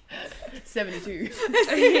 P. 72.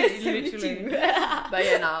 Literally. But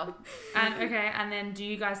yeah, nah. And then do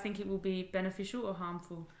you guys think it will be beneficial or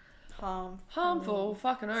harmful? Harmful,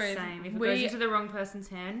 fucking oath. Same. If it we, goes into the wrong person's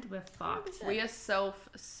hand, we're fucked. we are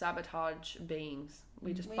self-sabotage beings.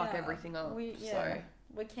 we just fuck everything up. So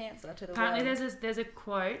we're cancer to the apparently world. there's a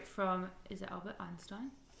quote from, is it Albert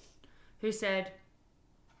Einstein, who said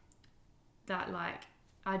that, like,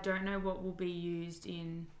 I don't know what will be used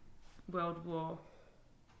in World War.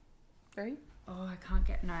 Three? Oh, I can't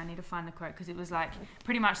get... No, I need to find the quote, because it was, like,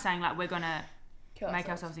 pretty much saying, like, we're going to make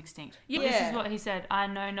ourselves extinct. Yeah. This is what he said. I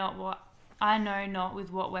know not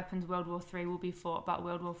with what weapons World War III will be fought, but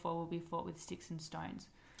World War IV will be fought with sticks and stones.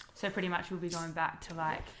 So pretty much we'll be going back to,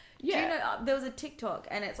 like... Yeah. Do you know, there was a TikTok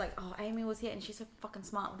and it's like, oh, Amy was here and she's so fucking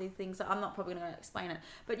smart with these things, so I'm not probably going to explain it.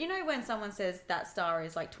 But you know when someone says that star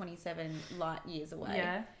is like 27 light years away?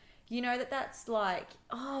 Yeah. You know that's like,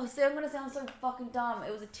 oh, see, I'm going to sound so fucking dumb.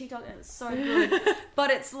 It was a TikTok and it's so good.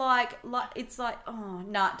 But it's like, oh,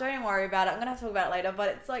 nah, don't even worry about it. I'm going to have to talk about it later. But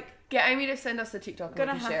it's like... Get Amy to send us the TikTok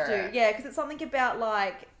and we can share it. Yeah, because it's something about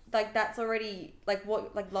like that's already, like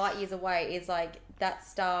what, like light years away is like that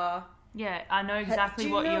star... Yeah, I know exactly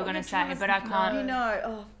what you're going to say, but I can't... You know,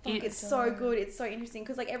 oh, fuck, it's so good. It's so interesting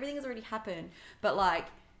because, like, everything has already happened, but, like,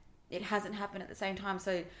 it hasn't happened at the same time.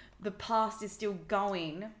 So the past is still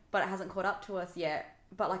going, but it hasn't caught up to us yet.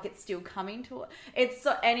 But, like, it's still coming to us. It's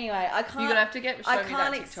so... Anyway, I can't... You're going to have to I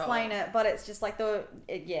can't explain it, but it's just, like, don't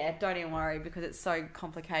even worry because it's so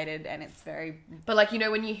complicated and it's very... But, like, you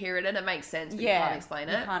know, when you hear it and it makes sense, but you can't explain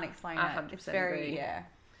it. You can't explain it. 100% It's very... agree. Yeah.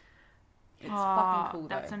 It's fucking cool,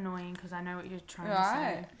 though. That's annoying because I know what you're trying to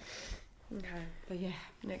say. Okay. But yeah.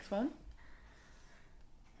 Next one.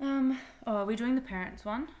 Are we doing the parents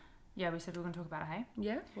one? Yeah, we said we were going to talk about it, hey?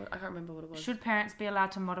 Yeah? I can't remember what it was. Should parents be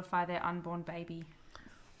allowed to modify their unborn baby?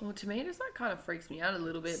 Well, to me, it just like kind of freaks me out a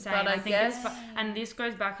little bit. Same, but I think guess... and this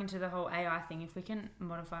goes back into the whole AI thing. If we can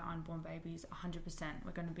modify unborn babies 100%,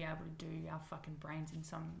 we're going to be able to do our fucking brains in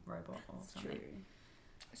some robot or something. True.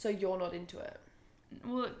 So you're not into it?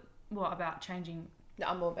 Well... What about changing the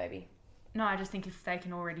unborn baby? No, I just think if they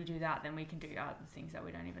can already do that, then we can do other things that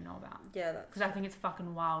we don't even know about. Yeah, because I think it's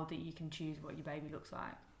fucking wild that you can choose what your baby looks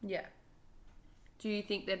like. Yeah. Do you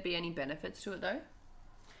think there'd be any benefits to it though?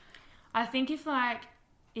 I think if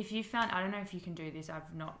you found, I don't know if you can do this,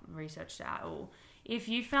 I've not researched it at all. If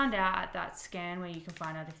you found out at that scan where you can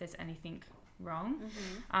find out if there's anything wrong,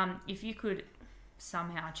 if you could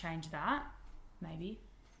somehow change that, maybe.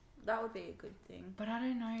 That would be a good thing. But I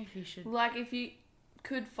don't know if you should... Like, if you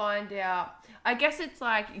could find out... I guess it's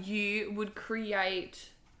like you would create...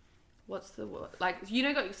 What's the word? Like, you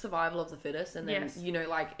know, got survival of the fittest, and then, you know,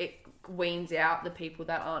 like, it weans out the people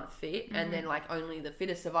that aren't fit, and then, like, only the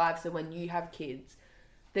fittest survive. So when you have kids,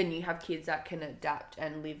 then you have kids that can adapt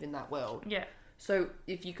and live in that world. Yeah. So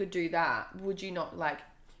if you could do that, would you not, like...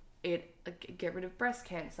 get rid of breast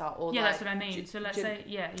cancer or that's what I mean. So let's say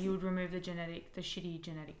you would remove the shitty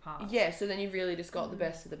genetic parts. Yeah, so then you've really just got the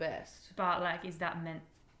best of the best. But like, is that meant?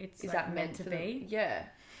 Is like that meant to be? Yeah,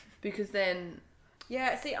 because then.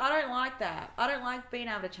 Yeah, see, I don't like that. I don't like being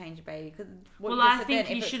able to change a baby because. I think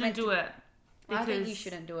you shouldn't do it. I think you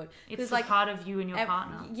shouldn't do it. It's like part of you and your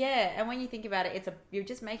partner. Yeah, and when you think about it, you're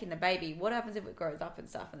just making the baby. What happens if it grows up and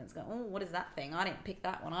stuff and it's going, oh, what is that thing? I didn't pick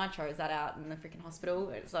that one. I chose that out in the freaking hospital.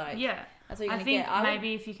 It's like, that's what you're going to get. I think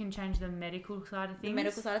maybe if you can change the medical side of things. The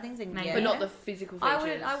medical side of things, then but not the physical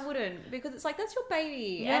features. I wouldn't because it's like, that's your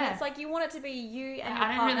baby. Yeah. And it's like, you want it to be you and your partner.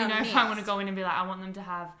 I don't really know if I want to go in and be like, I want them to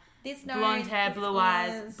have this blonde hair, blue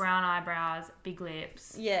eyes, brown eyebrows, big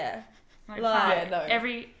lips. Yeah.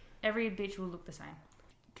 Every bitch will look the same.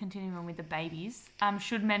 Continuing on with the babies,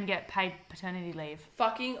 should men get paid paternity leave?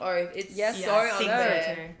 Fucking oath. It's so unfair.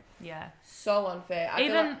 So too. Yeah. So unfair.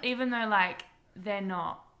 Even though like they're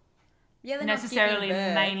not necessarily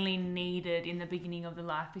mainly needed in the beginning of the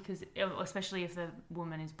life, because especially if the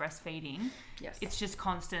woman is breastfeeding, it's just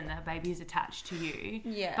constant that a baby is attached to you.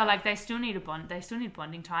 Yeah. But like they still need a bond. They still need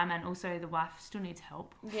bonding time, and also the wife still needs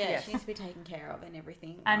help. Yeah, she needs to be taken care of and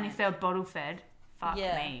everything. And if they're bottle fed, fuck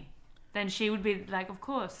me. Then she would be like, of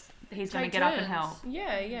course, he's going to get up and help.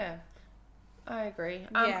 Yeah. I agree.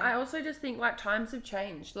 I also just think, like, times have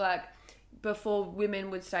changed. Like, before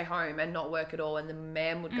women would stay home and not work at all, and the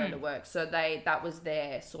man would go to work. So that was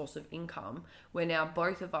their source of income, where now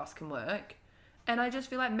both of us can work. And I just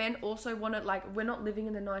feel like men also want to, like, we're not living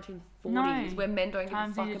in the 1940s where men don't give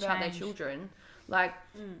a fuck about their children. Like...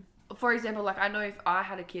 For example, like, I know if I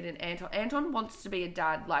had a kid and Anton wants to be a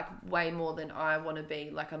dad, like, way more than I want to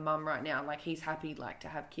be, like, a mum right now. Like, he's happy, like, to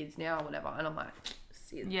have kids now or whatever. And I'm like,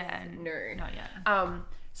 no. Not yet.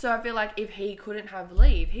 So I feel like if he couldn't have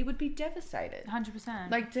leave, he would be devastated. 100%.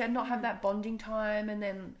 Like, to not have that bonding time, and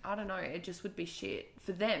then, I don't know, it just would be shit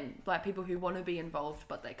for them. Like, people who want to be involved,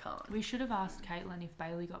 but they can't. We should have asked Caitlin if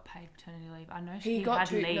Bailey got paid paternity leave. I know He he got had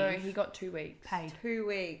 2, leave. no, he got 2 weeks. Paid. 2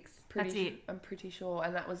 weeks. That's it. I'm pretty sure,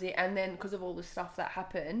 and that was it. And then, because of all the stuff that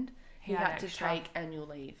happened, he had had to extra. take annual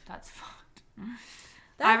leave. That's fucked.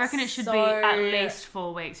 That's I reckon it should be so- at least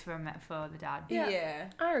 4 weeks for the dad. Yeah.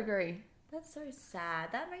 I agree. That's so sad.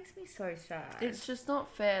 That makes me so sad. It's just not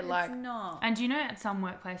fair. Like, it's not. And do you know at some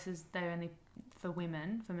workplaces they only, for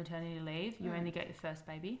women, for maternity leave, you only get your first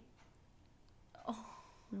baby? Oh.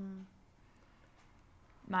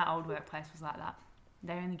 My old workplace was like that.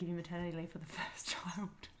 They only give you maternity leave for the first child.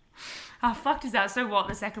 How fucked is that? So what?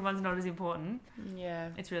 The second one's not as important? yeah.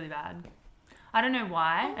 It's really bad. I don't know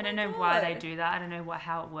why. Oh I don't my know why they God. do that. I don't know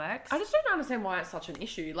how it works. I just don't understand why it's such an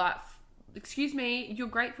issue. Like, excuse me, you're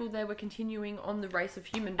grateful they were continuing on the race of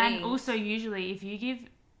human beings. And also, usually, if you give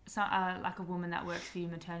like a woman that works for you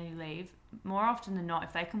maternity leave, more often than not,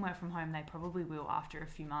 if they can work from home, they probably will after a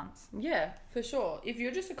few months. Yeah, for sure. If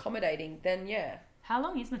you're just accommodating, then yeah. How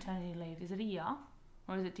long is maternity leave? Is it a year?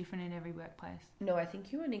 Or is it different in every workplace? No, I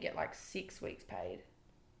think you only get like 6 weeks paid.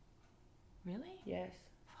 Really? Yes.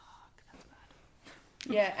 Fuck, that's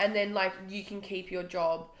bad. Yeah, and then like you can keep your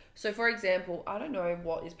job. So for example, I don't know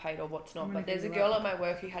what is paid or what's not, but there's a girl at my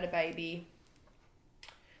work who had a baby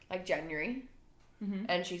like January,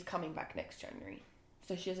 and she's coming back next January.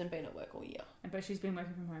 So she hasn't been at work all year. But she's been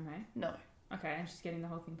working from home, eh? No, Okay, and she's getting the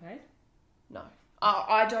whole thing paid? no.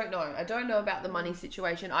 I don't know. I don't know about the money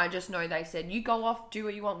situation. I just know they said, you go off, do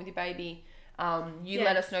what you want with your baby. You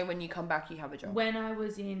let us know when you come back, you have a job. When I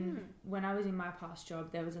was in my past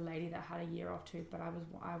job, there was a lady that had a year off too, but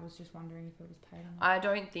I was just wondering if it was paid or not. I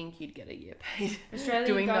don't think you'd get a year paid.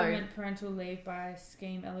 Australian government parental leave by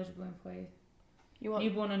scheme eligible employee. You want?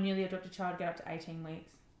 Newborn or newly adopted child get up to 18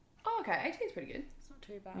 weeks, Oh, okay. 18 is pretty good. It's not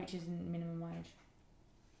too bad. which is minimum wage.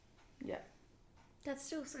 Yeah. That's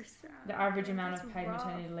still so sad. The average amount That's of paid rough.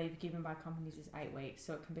 maternity leave given by companies is 8 weeks,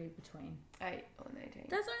 so it can be between. 8 on 18.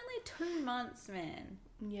 That's only 2 months, man.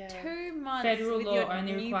 Yeah. 2 months. Federal with law your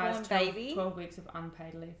only newborn requires baby. 12 weeks of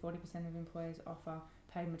unpaid leave. 40% of employers offer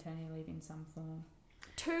paid maternity leave in some form.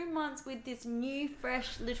 2 months with this new,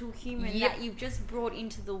 fresh little human Yep. that you've just brought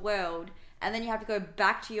into the world, and then you have to go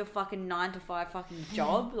back to your fucking 9 to 5 fucking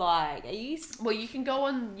job. Like, are you? Well, you can go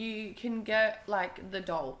on. You can get like the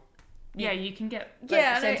doll. Yeah, you can get...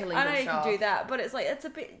 Yeah, Centrelink I know and you can stuff. do that, but it's like it's a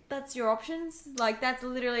bit. That's your options. Like, that's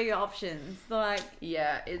literally your options. Like,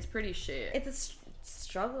 Yeah, it's pretty shit. it's a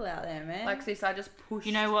struggle out there, man. Like this, I just pushed.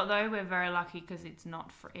 You know what though? We're very lucky because it's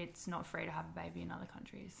not free to have a baby in other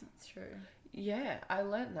countries. that's true. Yeah, I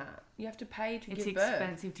learned that. You have to pay to It's give birth.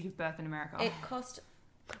 expensive to give birth in America. It cost.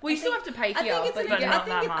 Well, you I still think- have to pay I here, think it's but an you extra- get- not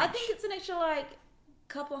that I much. think it's an extra like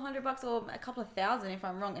couple of $100 or a couple of thousand, if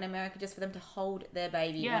I'm wrong, in America, just for them to hold their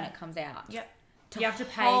baby when Yeah. it comes out. Yep. To You have to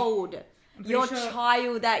pay- hold I'm pretty your sure-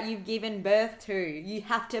 child that you've given birth to. You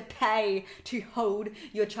have to pay to hold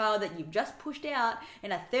your child that you've just pushed out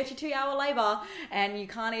in a 32-hour labour, and you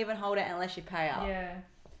can't even hold it unless you pay up. Yeah.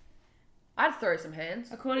 I'd throw some hands.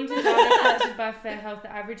 According to data collected by Fair Health,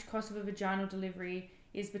 the average cost of a vaginal delivery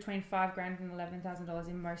is between $5,000 and $11,000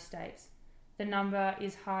 in most states. The number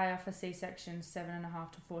is higher for C-sections,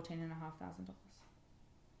 $7,500 to $14,500.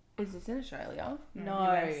 Is this in Australia? No.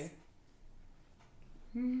 US.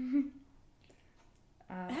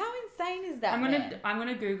 How insane is that, I'm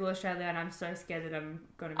gonna Google Australia, and I'm so scared that I'm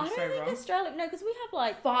gonna be I don't so think wrong. Australia... No, because we have,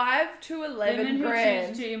 like... 5 to 11 Women who grand.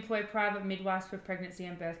 choose to employ private midwives for pregnancy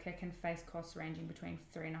and birth care can face costs ranging between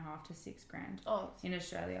 $3,500 to $6,000 Oh, in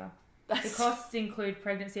Australia. that's The costs include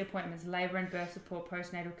pregnancy appointments, labour and birth support,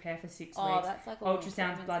 postnatal care for 6 Oh, weeks. that's like all the Ultrasounds,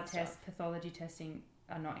 appointments blood and stuff. tests, pathology testing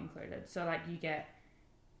are not included. So, like, you get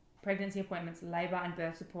pregnancy appointments, labour and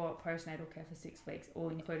birth support, postnatal care for 6 weeks, all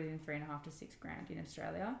included in $3,500 to $6,000 in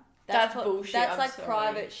Australia. That's bullshit, That's I'm like sorry.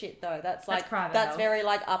 private shit, though. That's like private That's health. very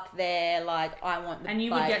like up there. Like I want the And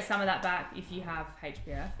you like, would get some of that back if you have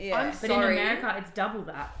HBF. Yeah. I'm But Sorry. in America, it's double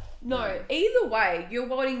that. No, either way, you're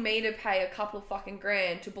wanting me to pay a couple of fucking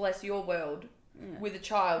grand to bless your world with a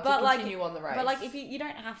child But, to like, continue on the race. But like, if you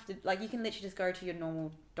don't have to, like, you can literally just go to your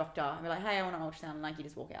normal doctor and be like, "Hey, I want an ultrasound," and like you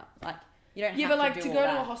just walk out. Like, you don't. yeah, have but like to, to do go all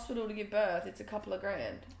to a that. hospital to give birth, it's a couple of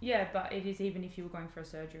grand. Yeah, but it is even if you were going for a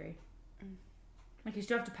surgery. Like, you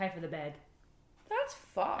still have to pay for the bed. That's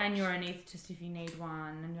fucked. And your anaesthetist if you need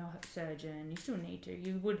one, and your surgeon, you still need to.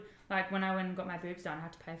 You would, like, when I went and got my boobs done, I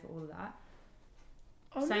had to pay for all of that.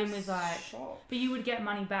 I'm Same just with, like- shocked. But you would get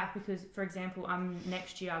money back because, for example, I'm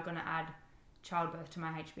next year going to add childbirth to my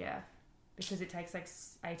HBF because it takes like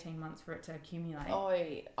 18 months for it to accumulate. Oh,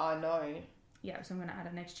 I know. Yeah, so I'm gonna add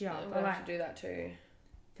it next year. I'm But going like, to do that too.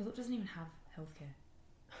 Philip doesn't even have healthcare.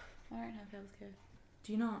 I don't have healthcare.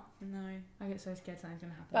 Do you not? No. I get so scared something's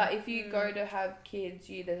gonna happen. But if you go to have kids,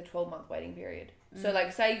 there's a 12-month waiting period. So,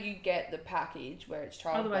 like, say you get the package where it's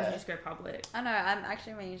childbirth. Otherwise, you just go public. I know. I'm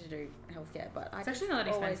actually meaning to do healthcare, but It's actually not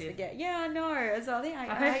that always expensive. forget. Yeah, I know. So I think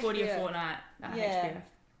I pay 40 HBF. a fortnight at Yeah. HBF.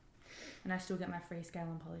 And I still get my free scale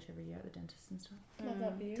and polish every year at the dentist and stuff. Love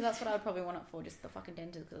that for you. So that's what I would probably want it for, just the fucking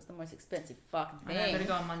dentist, because it's the most expensive fucking I thing. know, I better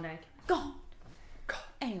go on Monday. God.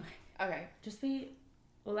 Anyway. Okay. Just be...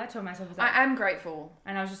 All I told myself was like... I am grateful.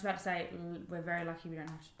 And I was just about to say, we're very lucky we don't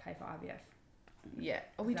have to pay for IVF. Yeah.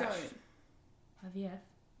 Oh, we don't. That's- IVF?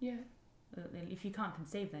 Yeah. If you can't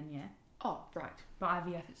conceive, then yeah. Oh, right. But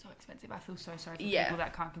IVF is so expensive. I feel so sorry for Yeah. people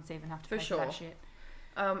that can't conceive and have to For pay sure. for that shit.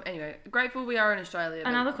 Anyway, grateful we are in Australia. but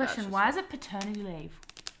Another that's question. just Why is it paternity leave?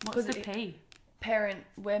 What's the P?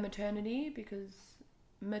 we're maternity because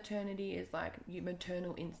maternity is like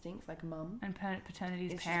maternal instincts, like mum. And paternity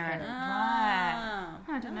is It's just parent. parent. Right.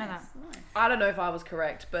 I didn't know that. Nice. I don't know if I was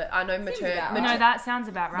correct, but I know about maternity. No, that sounds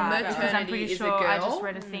about right. Because I'm Maternity pretty is a sure I girl. just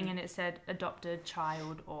read a thing and it said adopted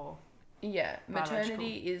child or... Yeah, Biological.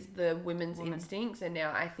 maternity is the women's Woman. instincts, and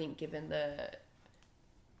now I think given the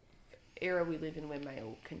era we live in where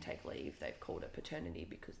male can take leave, they've called it paternity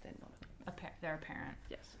because they're not. They're a parent.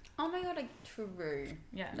 Yes. Oh my god, true.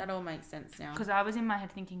 Yeah. That all makes sense now. Because I was in my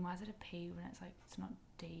head thinking, why is it a P when it's like, it's not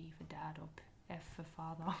D for dad or F for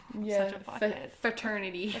father? Yeah. Such a fuckhead.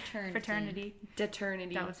 Fraternity. Fraternity.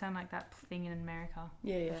 Deternity. That would sound like that thing in America.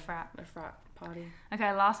 Yeah, yeah. A frat. A frat party.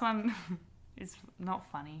 Okay, last one is not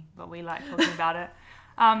funny, but we like talking about it.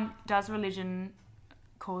 Does religion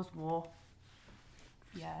cause war?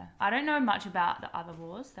 Yeah. I don't know much about the other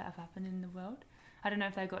wars that have happened in the world. I don't know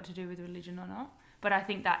if they got to do with religion or not. But I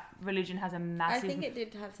think that religion has a massive... I think it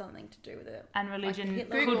did have something to do with it. And religion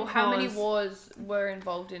Like could Google how many cause- wars were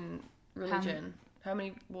involved in religion. How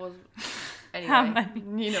many wars? Anyway, How many?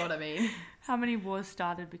 you know what I mean. How many wars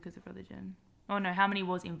started because of religion? Oh no, how many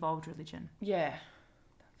wars involved religion? Yeah.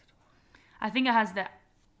 I think it has the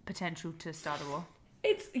potential to start a war.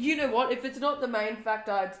 It's, you know what, if it's not the main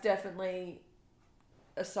factor, it's definitely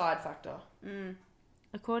a side factor.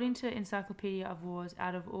 According to Encyclopedia of Wars,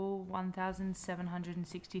 out of all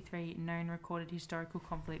 1,763 known recorded historical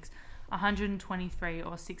conflicts, 123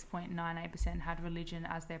 or 6.98% had religion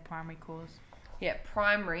as their primary cause. Yeah,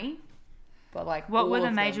 primary, but like What all were the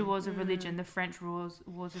of major them. wars of religion? The French wars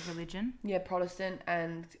of religion? Yeah, Protestant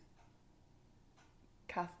and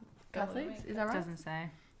Catholics, is that right? Doesn't say.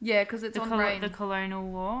 Yeah, because it's The, on col- brain. the colonial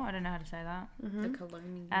war, I don't know how to say that. The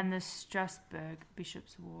colonial. And the Strasbourg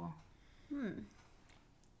Bishops' War.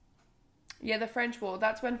 Yeah, the French War.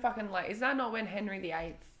 That's when fucking like, is that not when Henry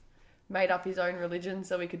VIII made up his own religion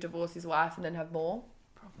so he could divorce his wife and then have more?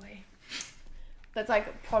 Probably. That's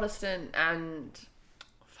like Protestant and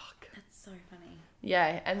fuck. That's so funny.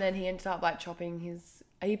 Yeah, and then he ended up like chopping his.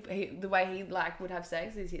 He the way he like would have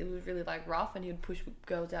sex is it was really like rough, and he would push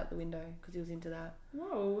girls out the window because he was into that.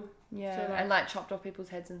 Whoa. Yeah, So, like, and like chopped off people's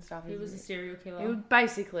heads and stuff. He was a serial killer. He was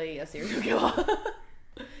basically a serial killer.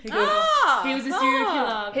 He was a serial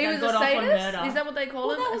killer. He that was got a off on sadist. murder. Is that what they call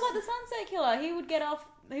Well, him? that was like the Sunset Killer. He would get off.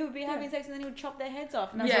 He would be having sex and then he would chop their heads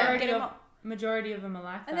off. And Yeah. get him up. Majority of them are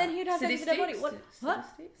like that. And then he'd have sex with their body. What?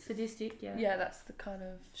 Sadistic? Sadistic, yeah. Yeah, that's the kind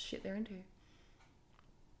of shit they're into.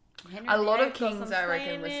 Henry A lot of VIII got kings, some I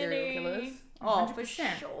reckon, were serial flaming. killers. Oh, for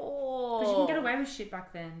 100%. sure. Because you can get away with shit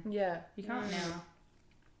back then. Yeah. You can't now.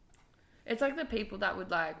 It's like the people that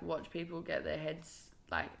would like watch people get their heads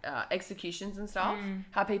like executions and stuff.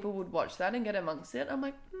 How people would watch that and get amongst it. I'm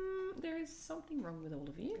like, there is something wrong with all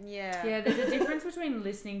of you. Yeah. Yeah, there's a difference between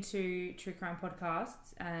listening to true crime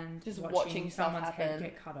podcasts and Just watching watching stuff someone's head happen.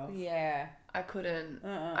 get cut off. Yeah. I couldn't.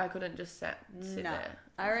 I couldn't just sit No. there.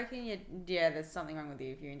 I reckon there's something wrong with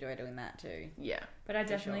you if you enjoy doing that too. Yeah. But I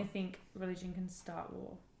definitely sure. think religion can start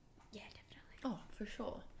war. Yeah, definitely. Oh, for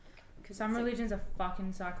sure. Some religions are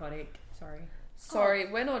fucking psychotic.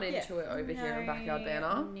 Sorry, we're not into it over here in Backyard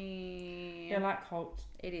Banner. They're like cults.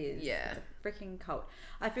 It is. Yeah. It's a freaking cult.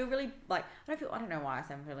 I feel really like I don't know why I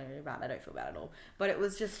say I'm feeling really bad. I don't feel bad at all. But it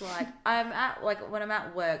was just like when I'm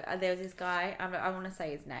at work, there was this guy. I want to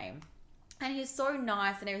say his name, and he's so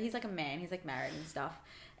nice and he's like a man. He's like married and stuff,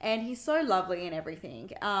 and he's so lovely and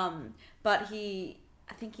everything. But I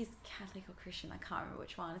think he's Catholic or Christian. I can't remember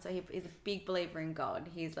which one. So he's a big believer in God.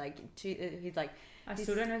 He's like I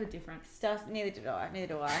still don't know the difference. Stuff. Neither do I.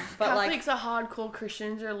 But Catholics are hardcore.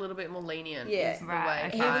 Christians are a little bit more lenient. Yeah. Is the Right, way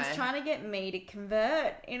okay. he was trying to get me to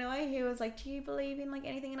convert in a way. He was like, "Do you believe in like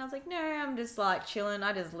anything?" And I was like, "No, I'm just like chilling.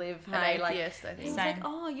 I just live." Hey, an like atheist, I he think. was Same. like,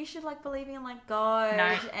 "Oh, you should like believe in like God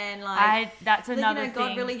and like." That's like, another God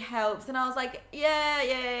thing. really helps, and I was like,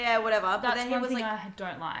 yeah, whatever. But That's then he one was thing like, I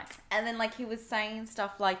don't like. and then like he was saying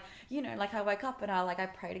stuff like, like I wake up and I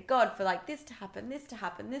pray to God for like this to happen, this to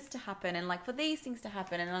happen, this to happen, and like for these things to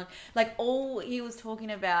happen, and like all he was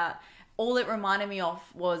talking about, all it reminded me of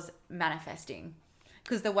was manifesting.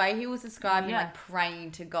 Because the way he was describing like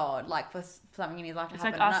praying to God, like for something in his life to It's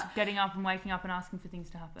happen. like us getting up and waking up and asking for things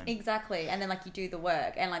to happen. Exactly. And then like you do the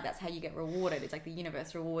work and like that's how you get rewarded. It's like the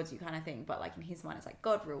universe rewards you kind of thing. But like in his mind it's like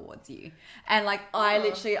God rewards you. And like I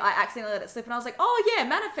accidentally let it slip and I was like, oh yeah,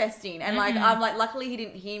 manifesting. And like I'm like, luckily he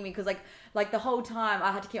didn't hear me because like the whole time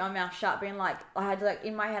I had to keep my mouth shut, being like, I had to like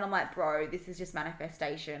in my head I'm like, bro, this is just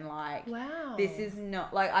manifestation. Like Wow. this is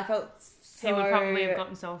not like I felt so. He would probably have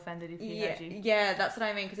gotten so offended if he heard you. Yeah, that's what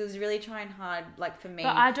I mean because it was really trying hard like for me.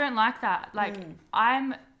 But I don't like that. Like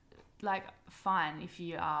I'm like fine if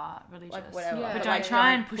you are religious, like whatever. Yeah. but Like, don't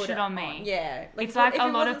try and push it on me. Yeah, like It's like if a it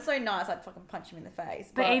lot wasn't of- so nice, I'd fucking punch him in the face.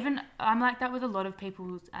 But even I'm like that with a lot of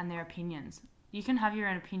people and their opinions. You can have your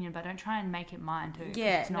own opinion, but don't try and make it mine too. 'cause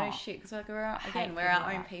yeah, it's no not. shit. Because like we're hate our people own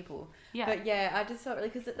like people. Yeah. But yeah, I just felt really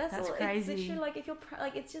because that's all. crazy. It's literally like if you're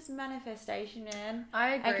like it's just manifestation, man.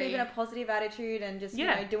 I And agree. keeping a positive attitude and just you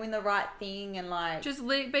know doing the right thing and like Just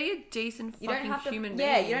be a decent you don't fucking have to. human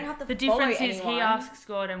Yeah, being. you don't have to. The follow difference is anyone. he asks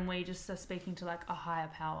God and we just are speaking to like a higher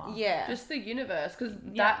power. Yeah. Just the universe, because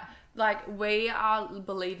Yeah. that, like, we are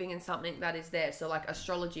believing in something that is there. So, like,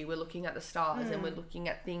 astrology, we're looking at the stars and we're looking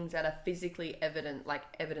at things that are physically evident, like,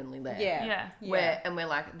 evidently there. Yeah. We're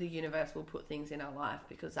like, the universe will put things in our life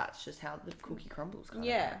because that's just how the cookie crumbles. Kind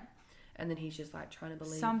Yeah. of. And then he's just, like, trying to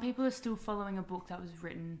believe. Some people are still following a book that was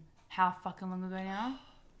written how fucking long ago now?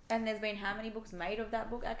 And there's been how many books made of that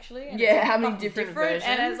book actually? And Yeah, it's how many fucking different And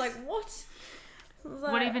versions? it's like what? It's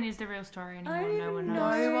What like- even is the real story anymore? I don't No one even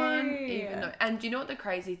knows. No know. one even knows. And do you know what the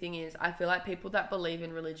crazy thing is? I feel like people that believe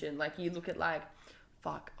in religion, like you look at like,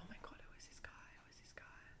 fuck, oh my god, who is this guy? Who is this guy?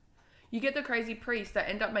 You get the crazy priests that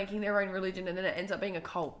end up making their own religion and then it ends up being a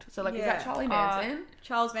cult. So like, is that Yeah. Charlie Manson?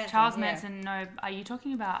 Charles Manson. Charles yeah. Manson, no. Are you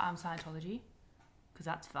talking about Scientology? Because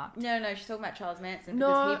that's fucked. No, she's talking about Charles Manson No.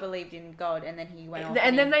 because he believed in God and then he went off.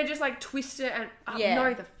 And then he- they just like twist it and Yeah.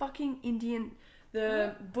 no, the fucking Indian,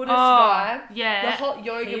 the Buddhist Oh, guy, yeah. the hot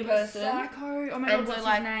yoga He was person, psycho. Oh my And god, so, what's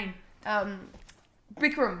like, his name?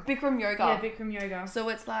 Bikram yoga. Yeah, Bikram yoga. So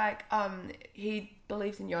it's like he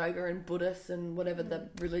believes in yoga and Buddhists and whatever the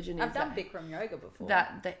religion is. I've done that- Bikram yoga before.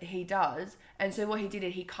 that he does. And so what he did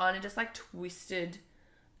is he kind of just like twisted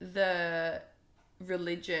the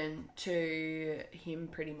religion to him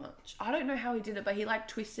pretty much. I don't know how he did it, but he like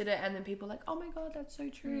twisted it and then people were like, oh my god, that's so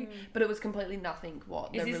true. But it was completely nothing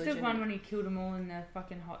what Is the this religion the one when he killed them all in the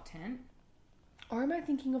fucking hot tent? Or am I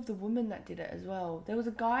thinking of the woman that did it as well? There was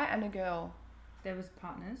a guy and a girl. There was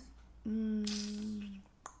partners.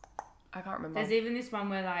 I can't remember. There's even this one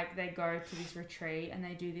where like they go to this retreat and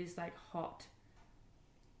they do this like hot.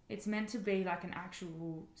 It's meant to be like an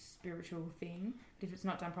actual spiritual thing, but if it's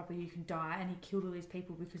not done properly, you can die. And he killed all these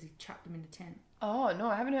people because he chucked them in a tent. Oh no,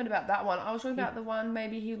 I haven't heard about that one. I was talking about the one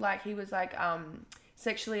maybe he was like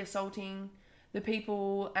sexually assaulting the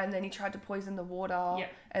people and then he tried to poison the water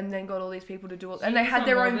and then got all these people to do it and they had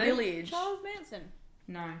their own village. Charles Manson.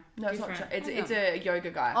 No, No, it's not. different. It's a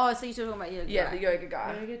yoga guy. Oh, so you're still talking about yoga? yeah, the yoga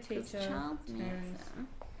guy. Yoga teacher. Charles turns- Manson.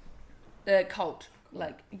 The cult,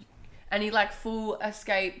 like, and he like full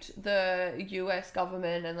escaped the US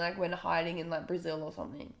government and like went hiding in like Brazil or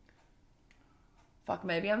something. Fuck,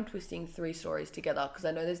 maybe I'm twisting 3 stories together because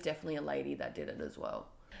I know there's definitely a lady that did it as well.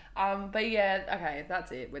 But yeah, okay,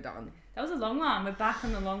 that's it. We're done. That was a long one. We're back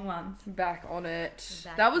on the long ones. Back on it.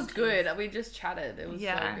 Back That was on good. We just chatted. It was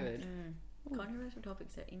Yeah. so good. Controversial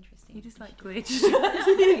topics are interesting. You just like glitch.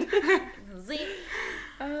 Zing.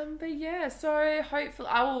 But yeah, so hopefully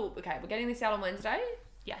okay, we're getting this out on Wednesday.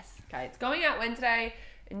 Yes. Okay, it's going out Wednesday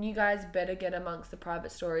and you guys better get amongst the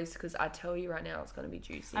private stories because I tell you right now it's going to be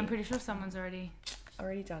juicy. I'm pretty sure someone's already.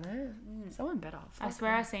 already done it. Someone better. I Fuck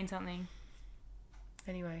swear me. I've seen something.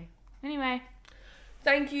 Anyway.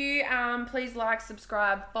 Thank you. Please like,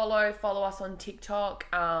 subscribe, follow us on TikTok,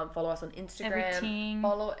 follow us on Instagram. Everything.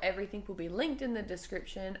 Follow everything will be linked in the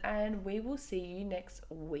description and we will see you next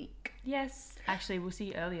week. Yes. Actually, we'll see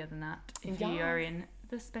you earlier than that if Yes. you are in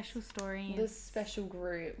the special stories. The special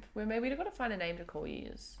group. Well, maybe we've got to find a name to call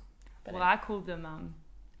you. Well, I called them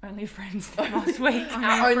Only friends last week.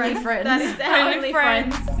 Our only friends. That is our Only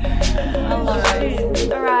friends. I love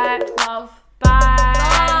it. All right. Love.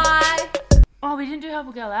 Bye. Bye. Oh, we didn't do Help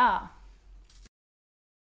a Girl Out.